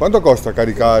elettrico? Quanto costa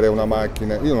caricare una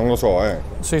macchina? Io non lo so,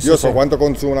 io so quanto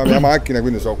consuma la mia macchina,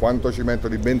 quindi so quanto ci metto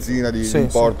di benzina, di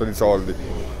importo, di soldi.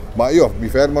 Ma io mi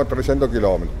fermo a 300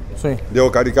 km, devo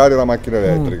caricare la macchina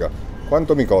elettrica.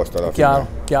 Quanto mi costa alla fine?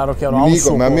 Chiaro.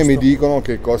 Ma a me mi dicono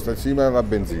che costa simile alla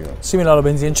benzina. Simile alla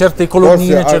benzina, in certe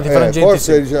colonnine, in certi frangenti.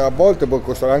 Forse a volte può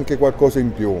costare anche qualcosa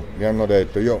in più, mi hanno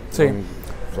detto.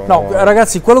 No,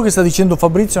 ragazzi, quello che sta dicendo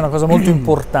Fabrizio è una cosa molto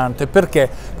importante. Perché?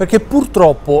 Perché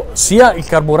purtroppo sia il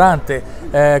carburante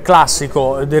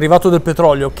classico derivato del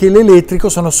petrolio che l'elettrico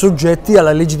sono soggetti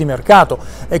alla legge di mercato,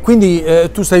 e quindi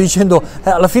tu stai dicendo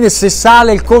alla fine, se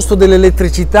sale il costo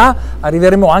dell'elettricità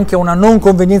arriveremo anche a una non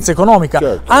convenienza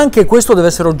economica. Anche questo deve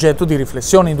essere oggetto di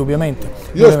riflessione, indubbiamente.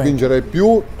 Io spingerei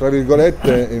più, tra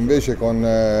virgolette, invece con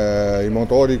i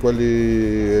motori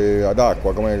quelli ad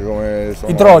acqua, come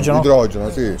sono idrogeno,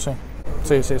 sì.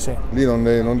 Lì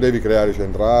non devi creare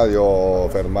centrali o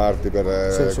fermarti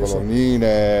per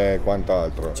colonnine e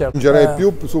quant'altro. Spingerei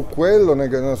più su quello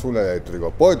che non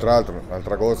sull'elettrico. Poi, tra l'altro,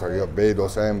 un'altra cosa che io vedo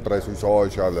sempre sui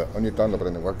social, ogni tanto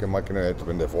prende qualche macchina elettrica,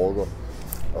 prende fuoco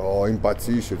o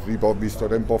impazzisce. Tipo, ho visto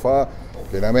tempo fa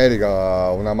che in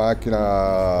America una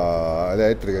macchina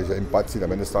elettrica è impazzita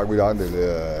mentre stava guidando,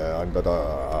 è andata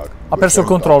ha perso il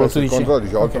controllo, tu dici?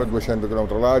 Oltre 200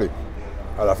 km/h.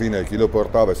 Alla fine chi lo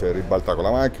portava si è ribaltato con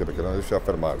la macchina perché non riusciva a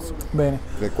fermarsi. Bene.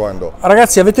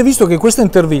 Ragazzi, avete visto che questa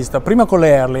intervista, prima con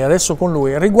le Harley, adesso con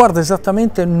lui, riguarda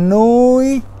esattamente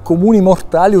noi comuni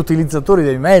mortali utilizzatori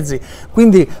dei mezzi.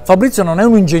 Quindi Fabrizio non è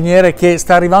un ingegnere che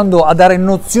sta arrivando a dare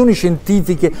nozioni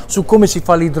scientifiche su come si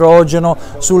fa l'idrogeno,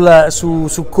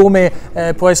 su come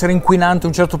può essere inquinante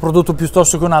un certo prodotto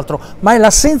piuttosto che un altro, ma è la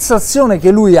sensazione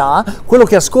che lui ha, quello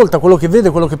che ascolta, quello che vede,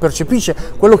 quello che percepisce,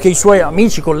 quello che i suoi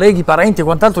amici, colleghi, parenti e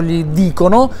quant'altro gli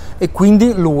dicono, e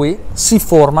quindi lui si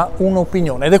forma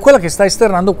un'opinione, ed è quella che sta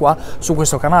esternando qua su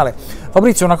questo canale.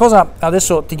 Fabrizio, una cosa,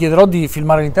 adesso ti chiederò di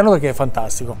filmare l'interno perché è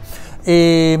fantastico,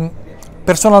 e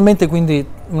personalmente, quindi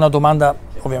una domanda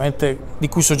ovviamente di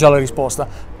cui so già la risposta: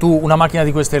 tu una macchina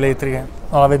di queste elettriche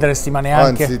non la vedresti mai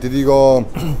neanche? Anzi, ti dico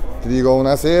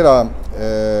una sera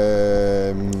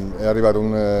è arrivato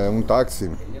un taxi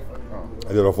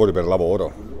ed ero fuori per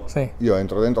lavoro. Sì. Io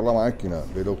entro dentro la macchina,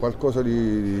 vedo qualcosa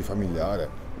di familiare,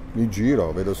 mi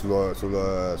giro, vedo sullo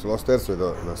sterzo,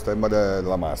 vedo lo stemma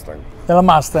della Mustang. Della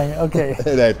Mustang, ok.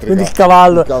 Elettrica. Quindi il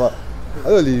cavallo.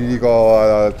 Allora gli dico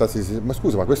al tassista: ma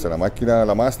scusa, ma questa è una macchina,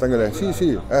 la Mustang? Sì,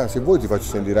 sì, se vuoi ti faccio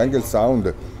sentire anche il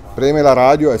sound. Preme la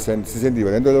radio e si sentiva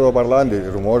dentro i loro parlanti il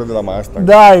rumore della Mustang.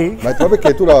 Dai! Ma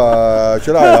perché tu ce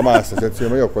l'hai la Mustang?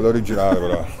 Ma io ho quella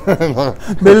originale però.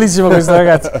 Bellissimo questo,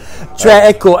 ragazzi. Cioè,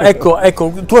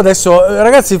 ecco, tu adesso,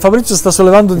 ragazzi, Fabrizio sta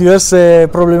sollevando diverse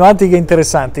problematiche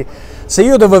interessanti. Se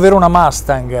io devo avere una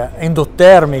Mustang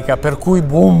endotermica, per cui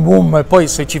boom boom, e poi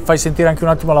se ci fai sentire anche un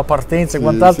attimo la partenza e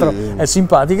quant'altro, sì, è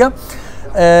simpatica,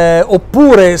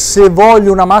 oppure se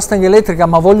voglio una Mustang elettrica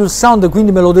ma voglio il sound e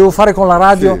quindi me lo devo fare con la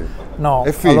radio, sì, no,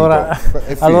 è finto,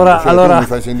 allora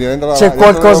c'è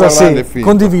qualcosa, sì,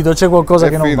 condivido, c'è qualcosa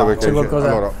che non va,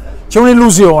 c'è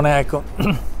un'illusione, ecco.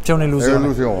 C'è un'illusione. È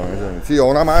un'illusione, sì, ho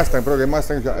una Mustang, però che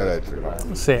Mustang elettrica.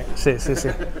 Sì.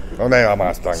 Non è una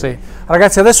Mustang. Sì.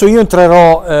 Ragazzi, adesso io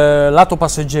entrerò lato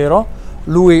passeggero,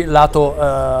 lui lato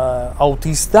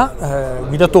autista,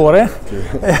 guidatore, sì.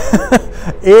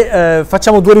 E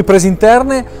facciamo 2 riprese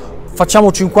interne.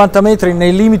 Facciamo 50 metri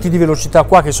nei limiti di velocità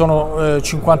qua che sono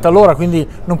 50 all'ora, quindi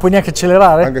non puoi neanche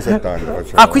accelerare. Anche 70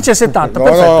 facciamo. Ah, qui c'è 70, no,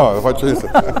 perfetto. No, lo faccio io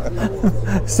 70.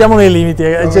 Stiamo nei limiti.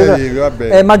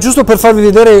 Ma giusto per farvi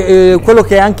vedere quello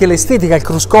che è anche l'estetica, il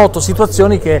cruscotto,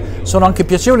 situazioni che sono anche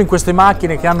piacevoli in queste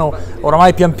macchine che hanno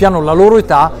oramai pian piano la loro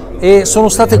età e sono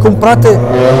state comprate...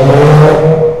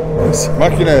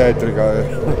 Macchina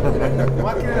elettrica.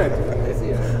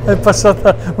 È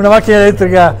passata una macchina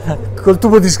elettrica col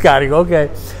tubo di scarico, ok.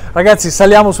 Ragazzi,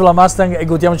 saliamo sulla Mustang e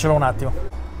godiamocela un attimo.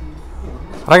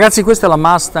 Ragazzi, questa è la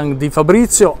Mustang di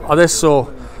Fabrizio.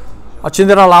 Adesso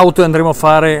accenderà l'auto e andremo a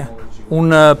fare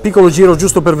un piccolo giro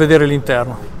giusto per vedere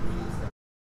l'interno.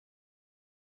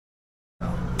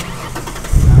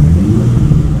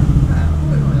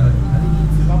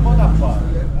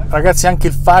 Ragazzi, anche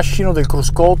il fascino del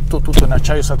cruscotto, tutto in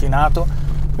acciaio satinato,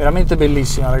 veramente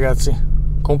bellissima, ragazzi.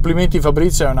 Complimenti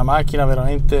Fabrizio, è una macchina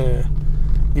veramente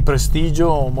di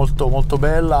prestigio, molto molto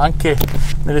bella, anche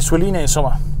nelle sue linee,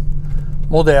 insomma,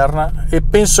 moderna, e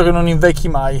penso che non invecchi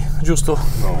mai, giusto?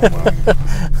 No,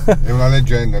 è una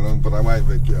leggenda, non potrà mai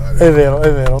invecchiare. È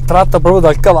vero, tratta proprio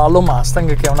dal cavallo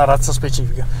Mustang, che è una razza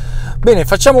specifica. Bene,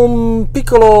 facciamo un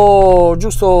piccolo,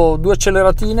 giusto 2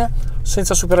 acceleratine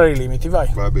senza superare i limiti, vai.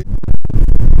 Va bene.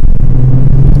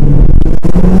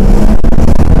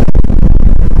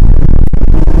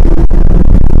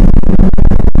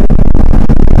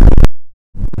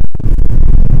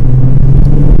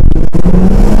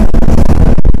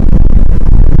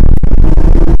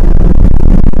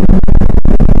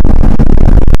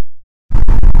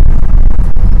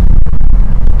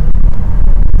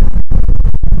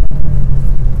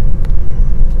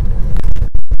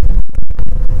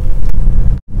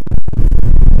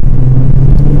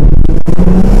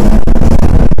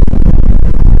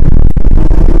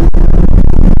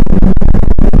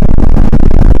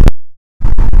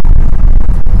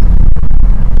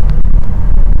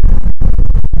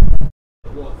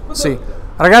 Sì,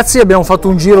 ragazzi, abbiamo fatto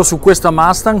un giro su questa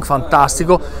Mustang,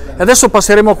 fantastico, e adesso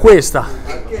passeremo a questa.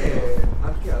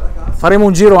 Faremo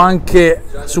un giro anche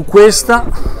su questa.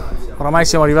 Oramai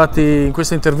siamo arrivati in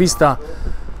questa intervista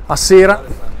a sera.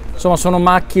 Insomma, sono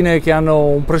macchine che hanno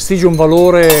un prestigio, un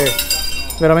valore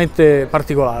veramente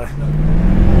particolare.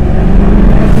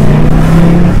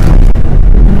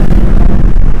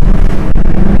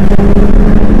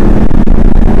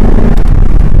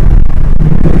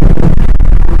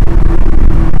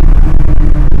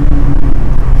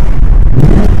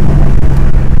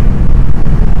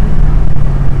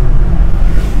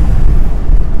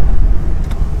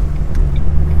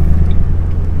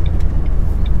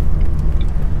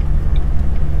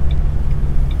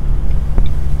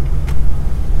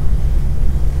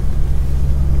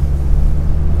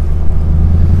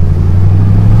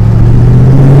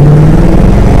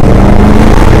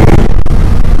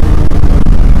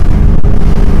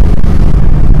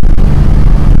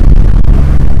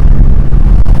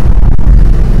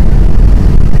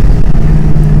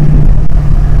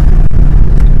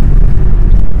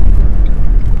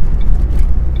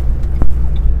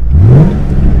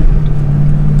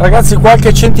 Ragazzi,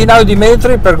 qualche centinaio di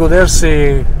metri per godersi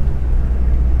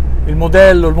il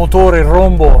modello, il motore, il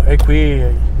rombo, e qui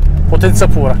potenza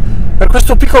pura. Per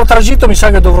questo piccolo tragitto mi sa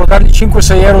che dovrò dargli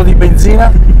 5-6 euro di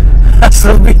benzina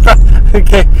assorbita,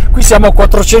 perché qui siamo a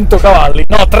 400 cavalli,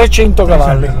 no, 300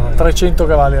 cavalli, 300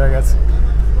 cavalli ragazzi.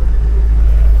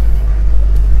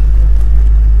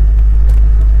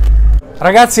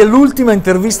 Ragazzi, è l'ultima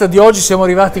intervista di oggi, siamo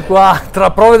arrivati qua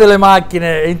tra prove delle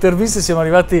macchine e interviste, siamo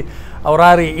arrivati a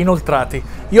orari inoltrati.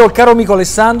 Io ho il caro amico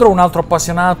Alessandro, un altro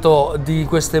appassionato di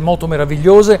queste moto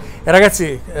meravigliose, e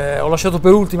ragazzi ho lasciato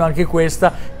per ultima anche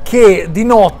questa, che di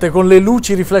notte con le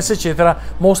luci riflesse eccetera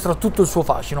mostra tutto il suo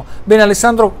fascino. Bene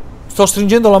Alessandro, sto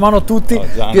stringendo la mano a tutti,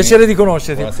 piacere di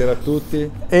conoscerti. Buonasera a tutti.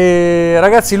 E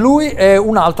ragazzi, lui è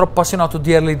un altro appassionato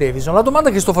di Harley Davidson. La domanda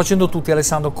che sto facendo a tutti,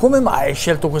 Alessandro, come mai hai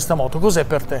scelto questa moto? Cos'è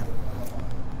per te?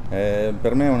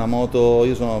 Per me è una moto,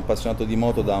 io sono appassionato di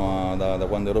moto da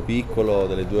quando ero piccolo,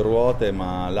 delle due ruote,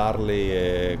 ma l'Harley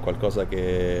è qualcosa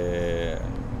che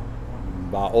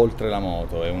va oltre la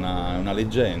moto, è una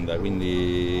leggenda,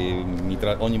 quindi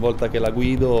ogni volta che la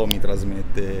guido mi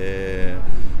trasmette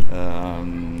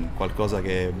qualcosa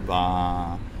che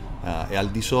è al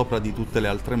di sopra di tutte le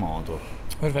altre moto.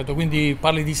 Perfetto, quindi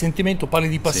parli di sentimento, parli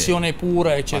di passione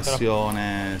pura, eccetera.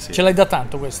 Passione, sì. Ce l'hai da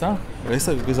tanto questa?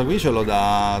 Questa qui ce l'ho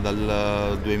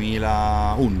dal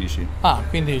 2011. Ah,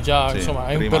 quindi già sì, insomma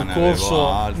è un prima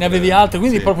percorso, ne avevi altre,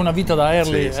 quindi sì. Proprio una vita da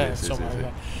Harley. Sì, insomma, sì.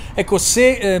 Ecco,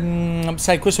 se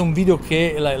sai, questo è un video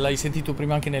che l'hai sentito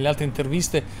prima anche nelle altre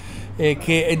interviste,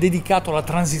 che è dedicato alla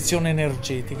transizione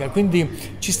energetica, quindi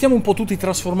ci stiamo un po' tutti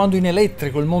trasformando in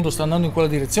elettrico, il mondo sta andando in quella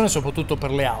direzione, soprattutto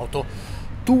per le auto.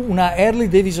 Tu una Harley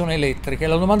Davidson elettrica, è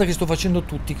la domanda che sto facendo a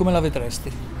tutti, come la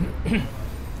vedresti?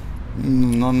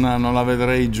 Non la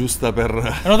vedrei giusta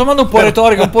per... È una domanda un po'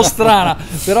 retorica, un po' strana,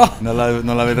 però... Non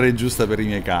la vedrei giusta per i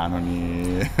miei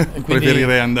canoni, quindi...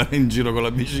 Preferirei andare in giro con la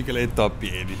bicicletta o a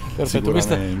piedi. Perfetto,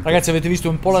 questa, ragazzi, avete visto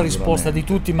un po' la risposta di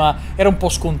tutti, ma era un po'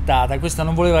 scontata, questa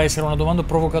non voleva essere una domanda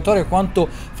provocatoria quanto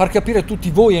far capire a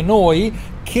tutti voi e noi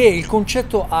che il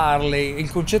concetto Harley, il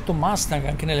concetto Mustang,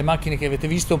 anche nelle macchine che avete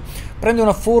visto, prende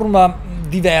una forma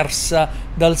diversa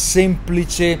dal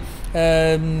semplice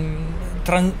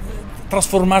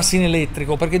trasformarsi in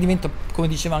elettrico, perché diventa, come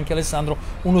diceva anche Alessandro,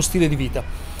 uno stile di vita.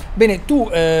 Bene, tu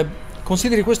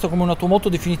consideri questo come una tua moto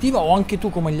definitiva, o anche tu,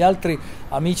 come gli altri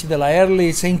amici della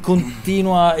Harley, sei in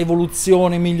continua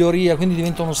evoluzione, miglioria, quindi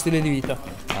diventa uno stile di vita?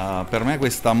 Per me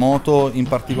questa moto, in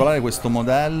particolare questo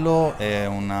modello, è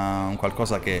un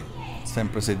qualcosa che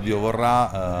sempre, se Dio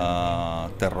vorrà,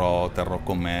 terrò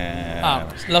con me. Ah,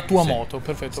 la tua sì, moto,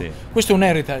 perfetto. Sì. Questo è un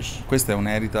Heritage? Questo è un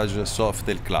Heritage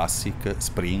Softail Classic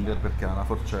Spring, perché ha la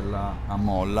forcella a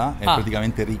molla e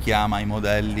praticamente richiama i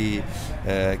modelli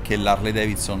che l'Harley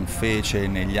Davidson fece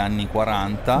negli anni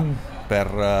 40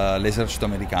 per l'esercito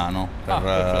americano,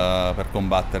 per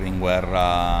combattere in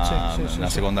guerra, nella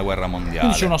seconda guerra mondiale.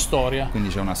 Quindi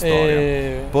c'è una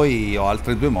storia. Poi ho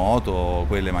altre due moto,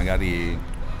 quelle magari...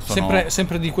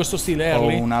 Sempre di questo stile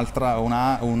Harley? Ho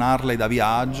un Harley da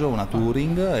viaggio, una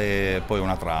Touring, e poi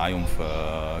una Triumph,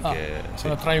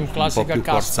 una Triumph classica, un po' più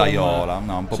corsaiola,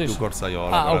 un po' più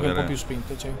corsaiola. Un po' più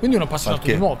spinta, cioè. Quindi un appassionato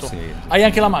di moto. Sì. Hai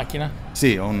anche la macchina?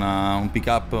 Sì, un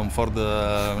pick-up, un Ford,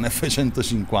 un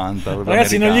F150.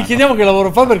 Ragazzi, non gli chiediamo che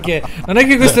lavoro fa, perché non è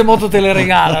che queste moto te le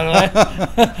regalano.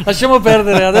 Lasciamo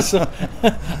perdere, adesso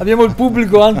abbiamo il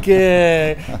pubblico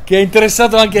anche che è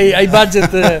interessato anche ai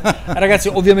budget. Ragazzi,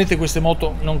 ovviamente queste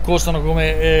moto non costano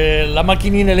come la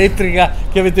macchinina elettrica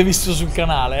che avete visto sul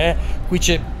canale. Qui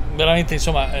c'è veramente,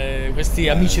 insomma, questi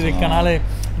amici del canale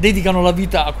dedicano la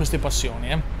vita a queste passioni.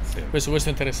 Sì. Questo è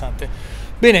interessante.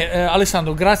 Bene,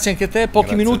 Alessandro, grazie anche a te.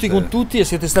 Pochi minuti con tutti e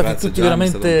siete stati tutti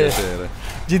veramente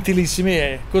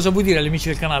gentilissimi. Cosa vuoi dire agli amici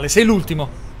del canale? Sei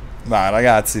l'ultimo. Ma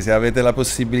ragazzi, se avete la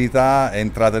possibilità,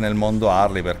 entrate nel mondo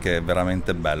Harley, perché è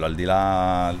veramente bello. Al di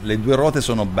là, le due ruote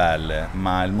sono belle,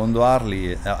 ma il mondo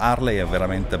Harley è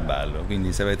veramente bello.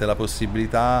 Quindi se avete la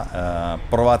possibilità,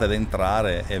 provate ad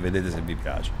entrare e vedete se vi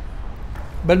piace.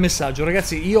 Bel messaggio,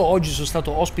 ragazzi. Io oggi sono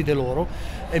stato ospite loro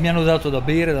e mi hanno dato da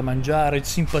bere, da mangiare,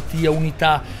 simpatia,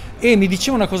 unità, e mi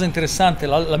diceva una cosa interessante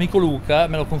l'amico Luca,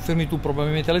 me lo confermi tu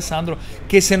probabilmente Alessandro,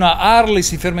 che se una Harley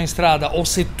si ferma in strada, o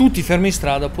se tu ti fermi in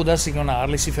strada, può darsi che una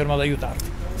Harley si ferma ad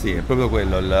aiutarti. Sì, è proprio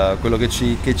quello che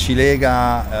ci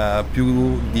lega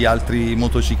più di altri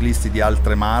motociclisti di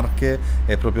altre marche,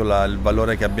 è proprio il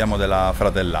valore che abbiamo della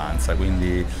fratellanza,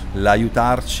 quindi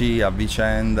l'aiutarci a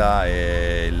vicenda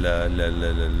e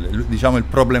diciamo il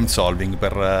problem solving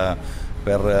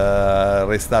per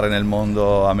restare nel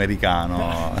mondo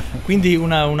americano. Quindi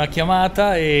una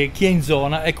chiamata, e chi è in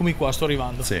zona, eccomi qua, sto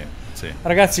arrivando. Sì. Sì.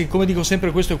 Ragazzi, come dico sempre,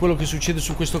 questo è quello che succede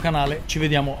su questo canale. Ci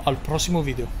vediamo al prossimo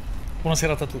video. Buona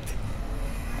serata a tutti.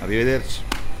 Arrivederci.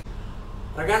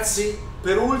 Ragazzi,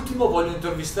 per ultimo voglio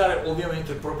intervistare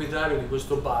ovviamente il proprietario di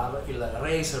questo bar, il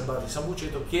Racer Bar di San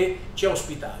Buceto, che ci ha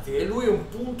ospitati, e lui è un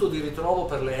punto di ritrovo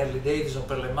per le Harley Davidson,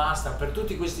 per le Mustang, per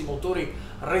tutti questi motori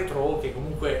retro che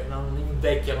comunque non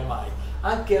invecchiano mai.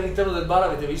 Anche all'interno del bar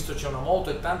avete visto c'è una moto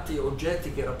e tanti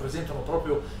oggetti che rappresentano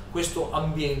proprio questo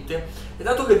ambiente, e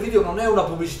dato che il video non è una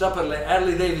pubblicità per le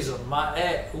Harley Davidson ma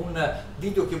è un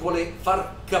video che vuole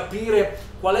far capire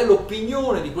qual è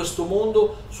l'opinione di questo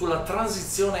mondo sulla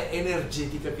transizione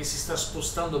energetica che si sta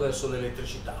spostando verso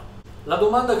l'elettricità. La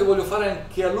domanda che voglio fare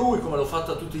anche a lui, come l'ho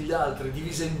fatta a tutti gli altri,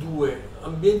 divisa in due,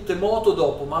 ambiente moto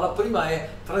dopo, ma la prima è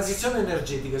transizione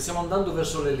energetica, stiamo andando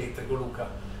verso l'elettrico.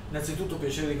 Luca, innanzitutto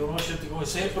piacere di conoscerti come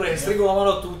sempre, stringo la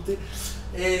mano a tutti.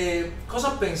 E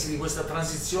cosa pensi di questa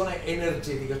transizione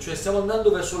energetica? Cioè stiamo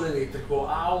andando verso l'elettrico,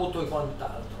 auto e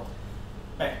quant'altro?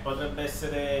 Beh, potrebbe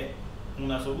essere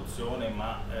una soluzione,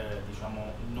 ma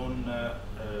diciamo non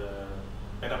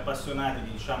per appassionati,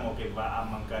 diciamo che va a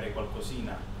mancare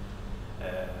qualcosina,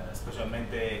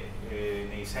 specialmente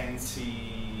nei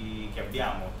sensi che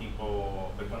abbiamo,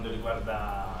 tipo per quanto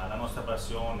riguarda la nostra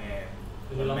passione.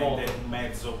 Probabilmente un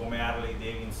mezzo come Harley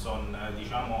Davidson,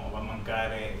 diciamo, va a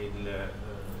mancare il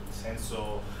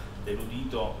senso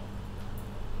dell'udito,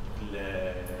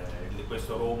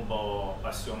 questo rombo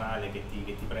passionale che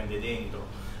ti prende dentro,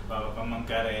 va a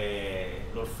mancare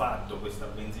l'olfatto, questa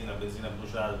benzina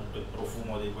bruciata, tutto il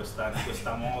profumo di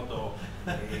questa moto.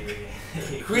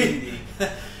 E quindi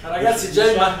ragazzi,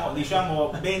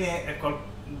 diciamo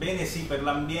bene sì per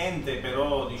l'ambiente,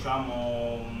 però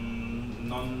diciamo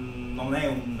non è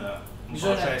un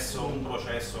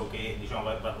processo che diciamo,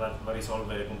 va a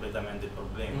risolvere completamente il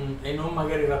problema. E non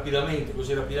magari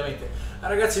così rapidamente.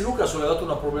 Ragazzi, Luca ha sollevato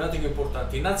una problematica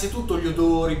importante. Innanzitutto gli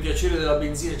odori, i piaceri della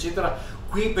benzina, eccetera.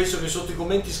 Qui penso che sotto i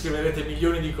commenti scriverete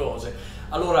milioni di cose.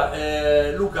 Allora,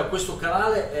 Luca, questo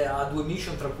canale ha due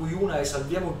mission, tra cui una è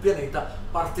salviamo il pianeta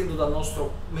partendo dal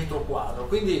nostro metro quadro.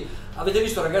 Quindi avete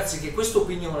visto, ragazzi, che questa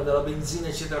opinione della benzina,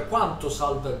 eccetera, quanto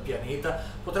salva il pianeta,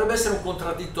 potrebbe essere un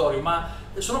contraddittorio, ma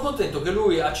sono contento che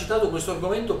lui ha citato questo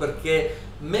argomento, perché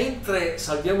mentre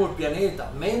salviamo il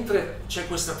pianeta, mentre c'è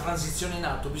questa transizione in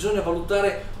atto, bisogna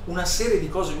valutare una serie di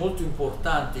cose molto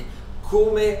importanti,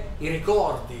 come i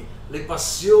ricordi, le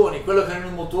passioni, quello che erano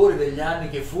i motori degli anni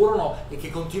che furono e che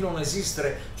continuano a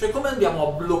esistere. Cioè, come andiamo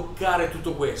a bloccare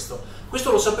tutto questo? Questo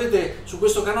lo sapete, su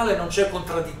questo canale non c'è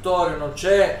contraddittorio, non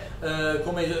c'è,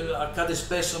 come accade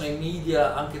spesso nei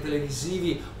media, anche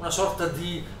televisivi, una sorta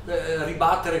di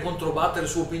ribattere e controbattere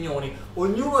su opinioni.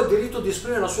 Ognuno ha il diritto di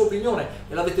esprimere la sua opinione,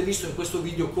 e l'avete visto in questo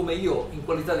video come io, in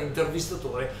qualità di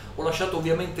intervistatore, ho lasciato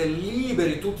ovviamente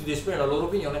liberi tutti di esprimere la loro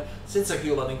opinione senza che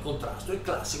io vada in contrasto. È il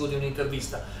classico di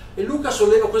un'intervista. E Luca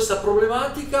solleva questa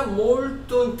problematica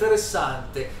molto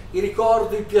interessante: i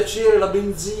ricordi, il piacere, la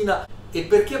benzina. E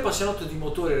per chi è appassionato di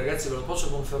motori, ragazzi, ve lo posso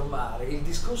confermare, il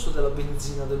discorso della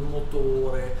benzina, del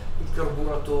motore, il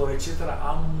carburatore, eccetera,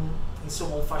 ha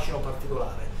insomma un fascino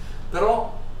particolare.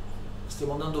 Però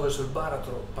stiamo andando verso il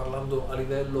baratro, parlando a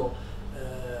livello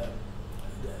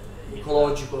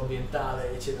ecologico,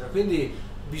 ambientale, eccetera. Quindi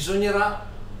bisognerà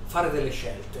fare delle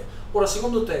scelte. Ora,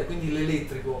 secondo te, quindi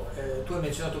l'elettrico, tu hai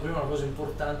menzionato prima una cosa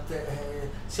importante,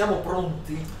 siamo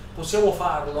pronti? Possiamo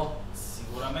farlo?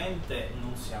 Sicuramente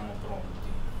non siamo pronti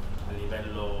a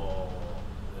livello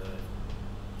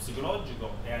psicologico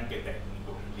e anche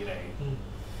tecnico, direi.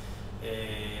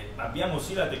 Abbiamo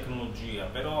sì la tecnologia,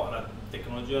 però la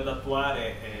tecnologia da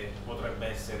attuare potrebbe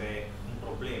essere un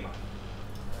problema,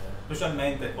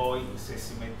 specialmente poi se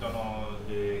si mettono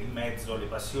in mezzo le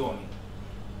passioni.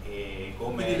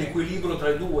 Quindi l'equilibrio tra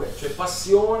i due, cioè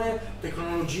passione,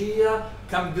 tecnologia,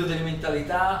 cambio delle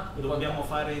mentalità. Dobbiamo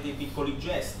fare dei piccoli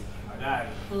gesti, magari.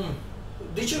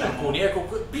 Dicene alcuni, ecco,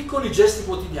 piccoli gesti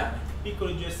quotidiani.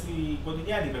 Piccoli gesti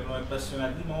quotidiani per noi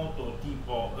appassionati di moto,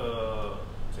 tipo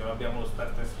se abbiamo lo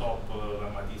start e stop,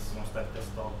 l'amatissimo start e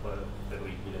stop,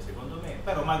 terribile secondo me,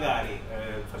 però magari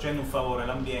facendo un favore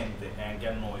all'ambiente e anche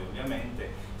a noi ovviamente,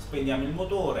 spegniamo il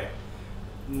motore,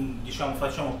 diciamo,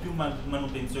 facciamo più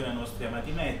manutenzione ai nostri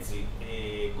amati mezzi,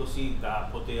 e così da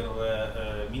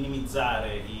poter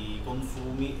minimizzare i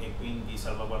consumi e quindi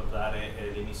salvaguardare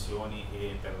le emissioni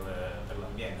per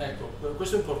l'ambiente. Ecco,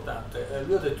 questo è importante.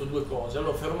 Lui ha detto due cose.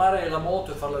 Allora, fermare la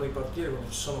moto e farla ripartire quando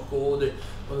ci sono code,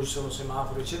 quando ci sono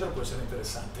semafori, eccetera, può essere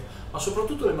interessante, ma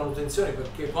soprattutto le manutenzioni,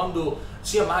 perché quando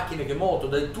sia macchine che moto,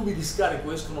 dai tubi di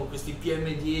scarico escono questi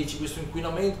PM10, questo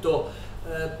inquinamento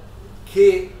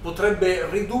che potrebbe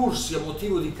ridursi a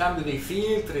motivo di cambio dei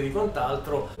filtri e di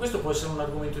quant'altro. Questo può essere un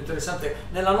argomento interessante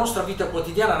nella nostra vita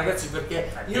quotidiana, ragazzi, perché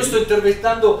io sto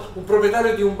intervistando un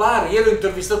proprietario di un bar, ieri ho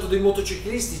intervistato dei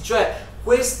motociclisti, cioè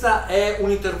questa è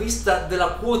un'intervista della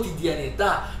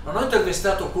quotidianità. Non ho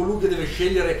intervistato colui che deve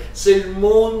scegliere se il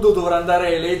mondo dovrà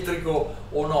andare elettrico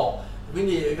o no.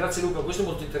 Quindi grazie Luca, questo è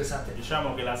molto interessante.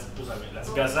 Diciamo che la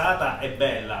sgasata è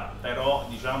bella, però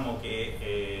diciamo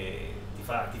che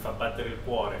ti fa battere il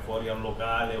cuore fuori a un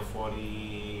locale o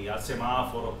fuori al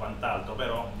semaforo o quant'altro,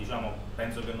 però diciamo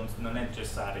penso che non è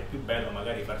necessario, è più bello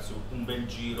magari farsi un bel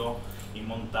giro in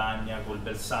montagna col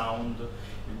bel sound,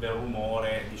 il bel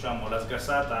rumore. Diciamo la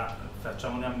sgasata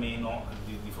facciamone a meno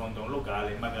di fronte a un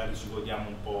locale, magari ci godiamo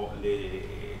un po'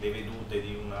 le vedute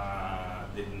di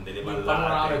delle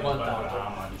vallate, del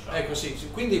panorama, diciamo. Ecco sì,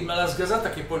 quindi la sgasata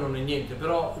che poi non è niente,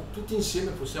 però tutti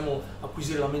insieme possiamo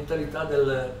acquisire la mentalità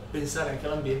del pensare anche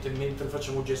all'ambiente mentre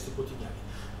facciamo gesti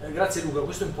quotidiani. Grazie Luca,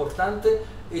 questo è importante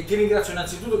e ti ringrazio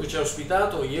innanzitutto che ci hai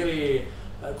ospitato. Ieri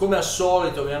come al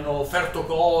solito mi hanno offerto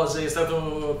cose, è stata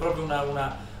proprio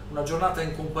una giornata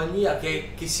in compagnia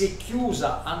che si è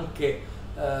chiusa anche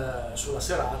sulla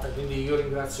serata, quindi io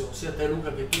ringrazio sia te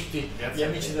Luca che tutti gli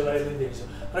amici della Harley Davidson.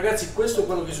 Ragazzi, questo è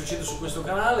quello che succede su questo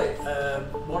canale,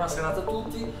 buona serata a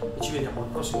tutti e ci vediamo al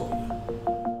prossimo video.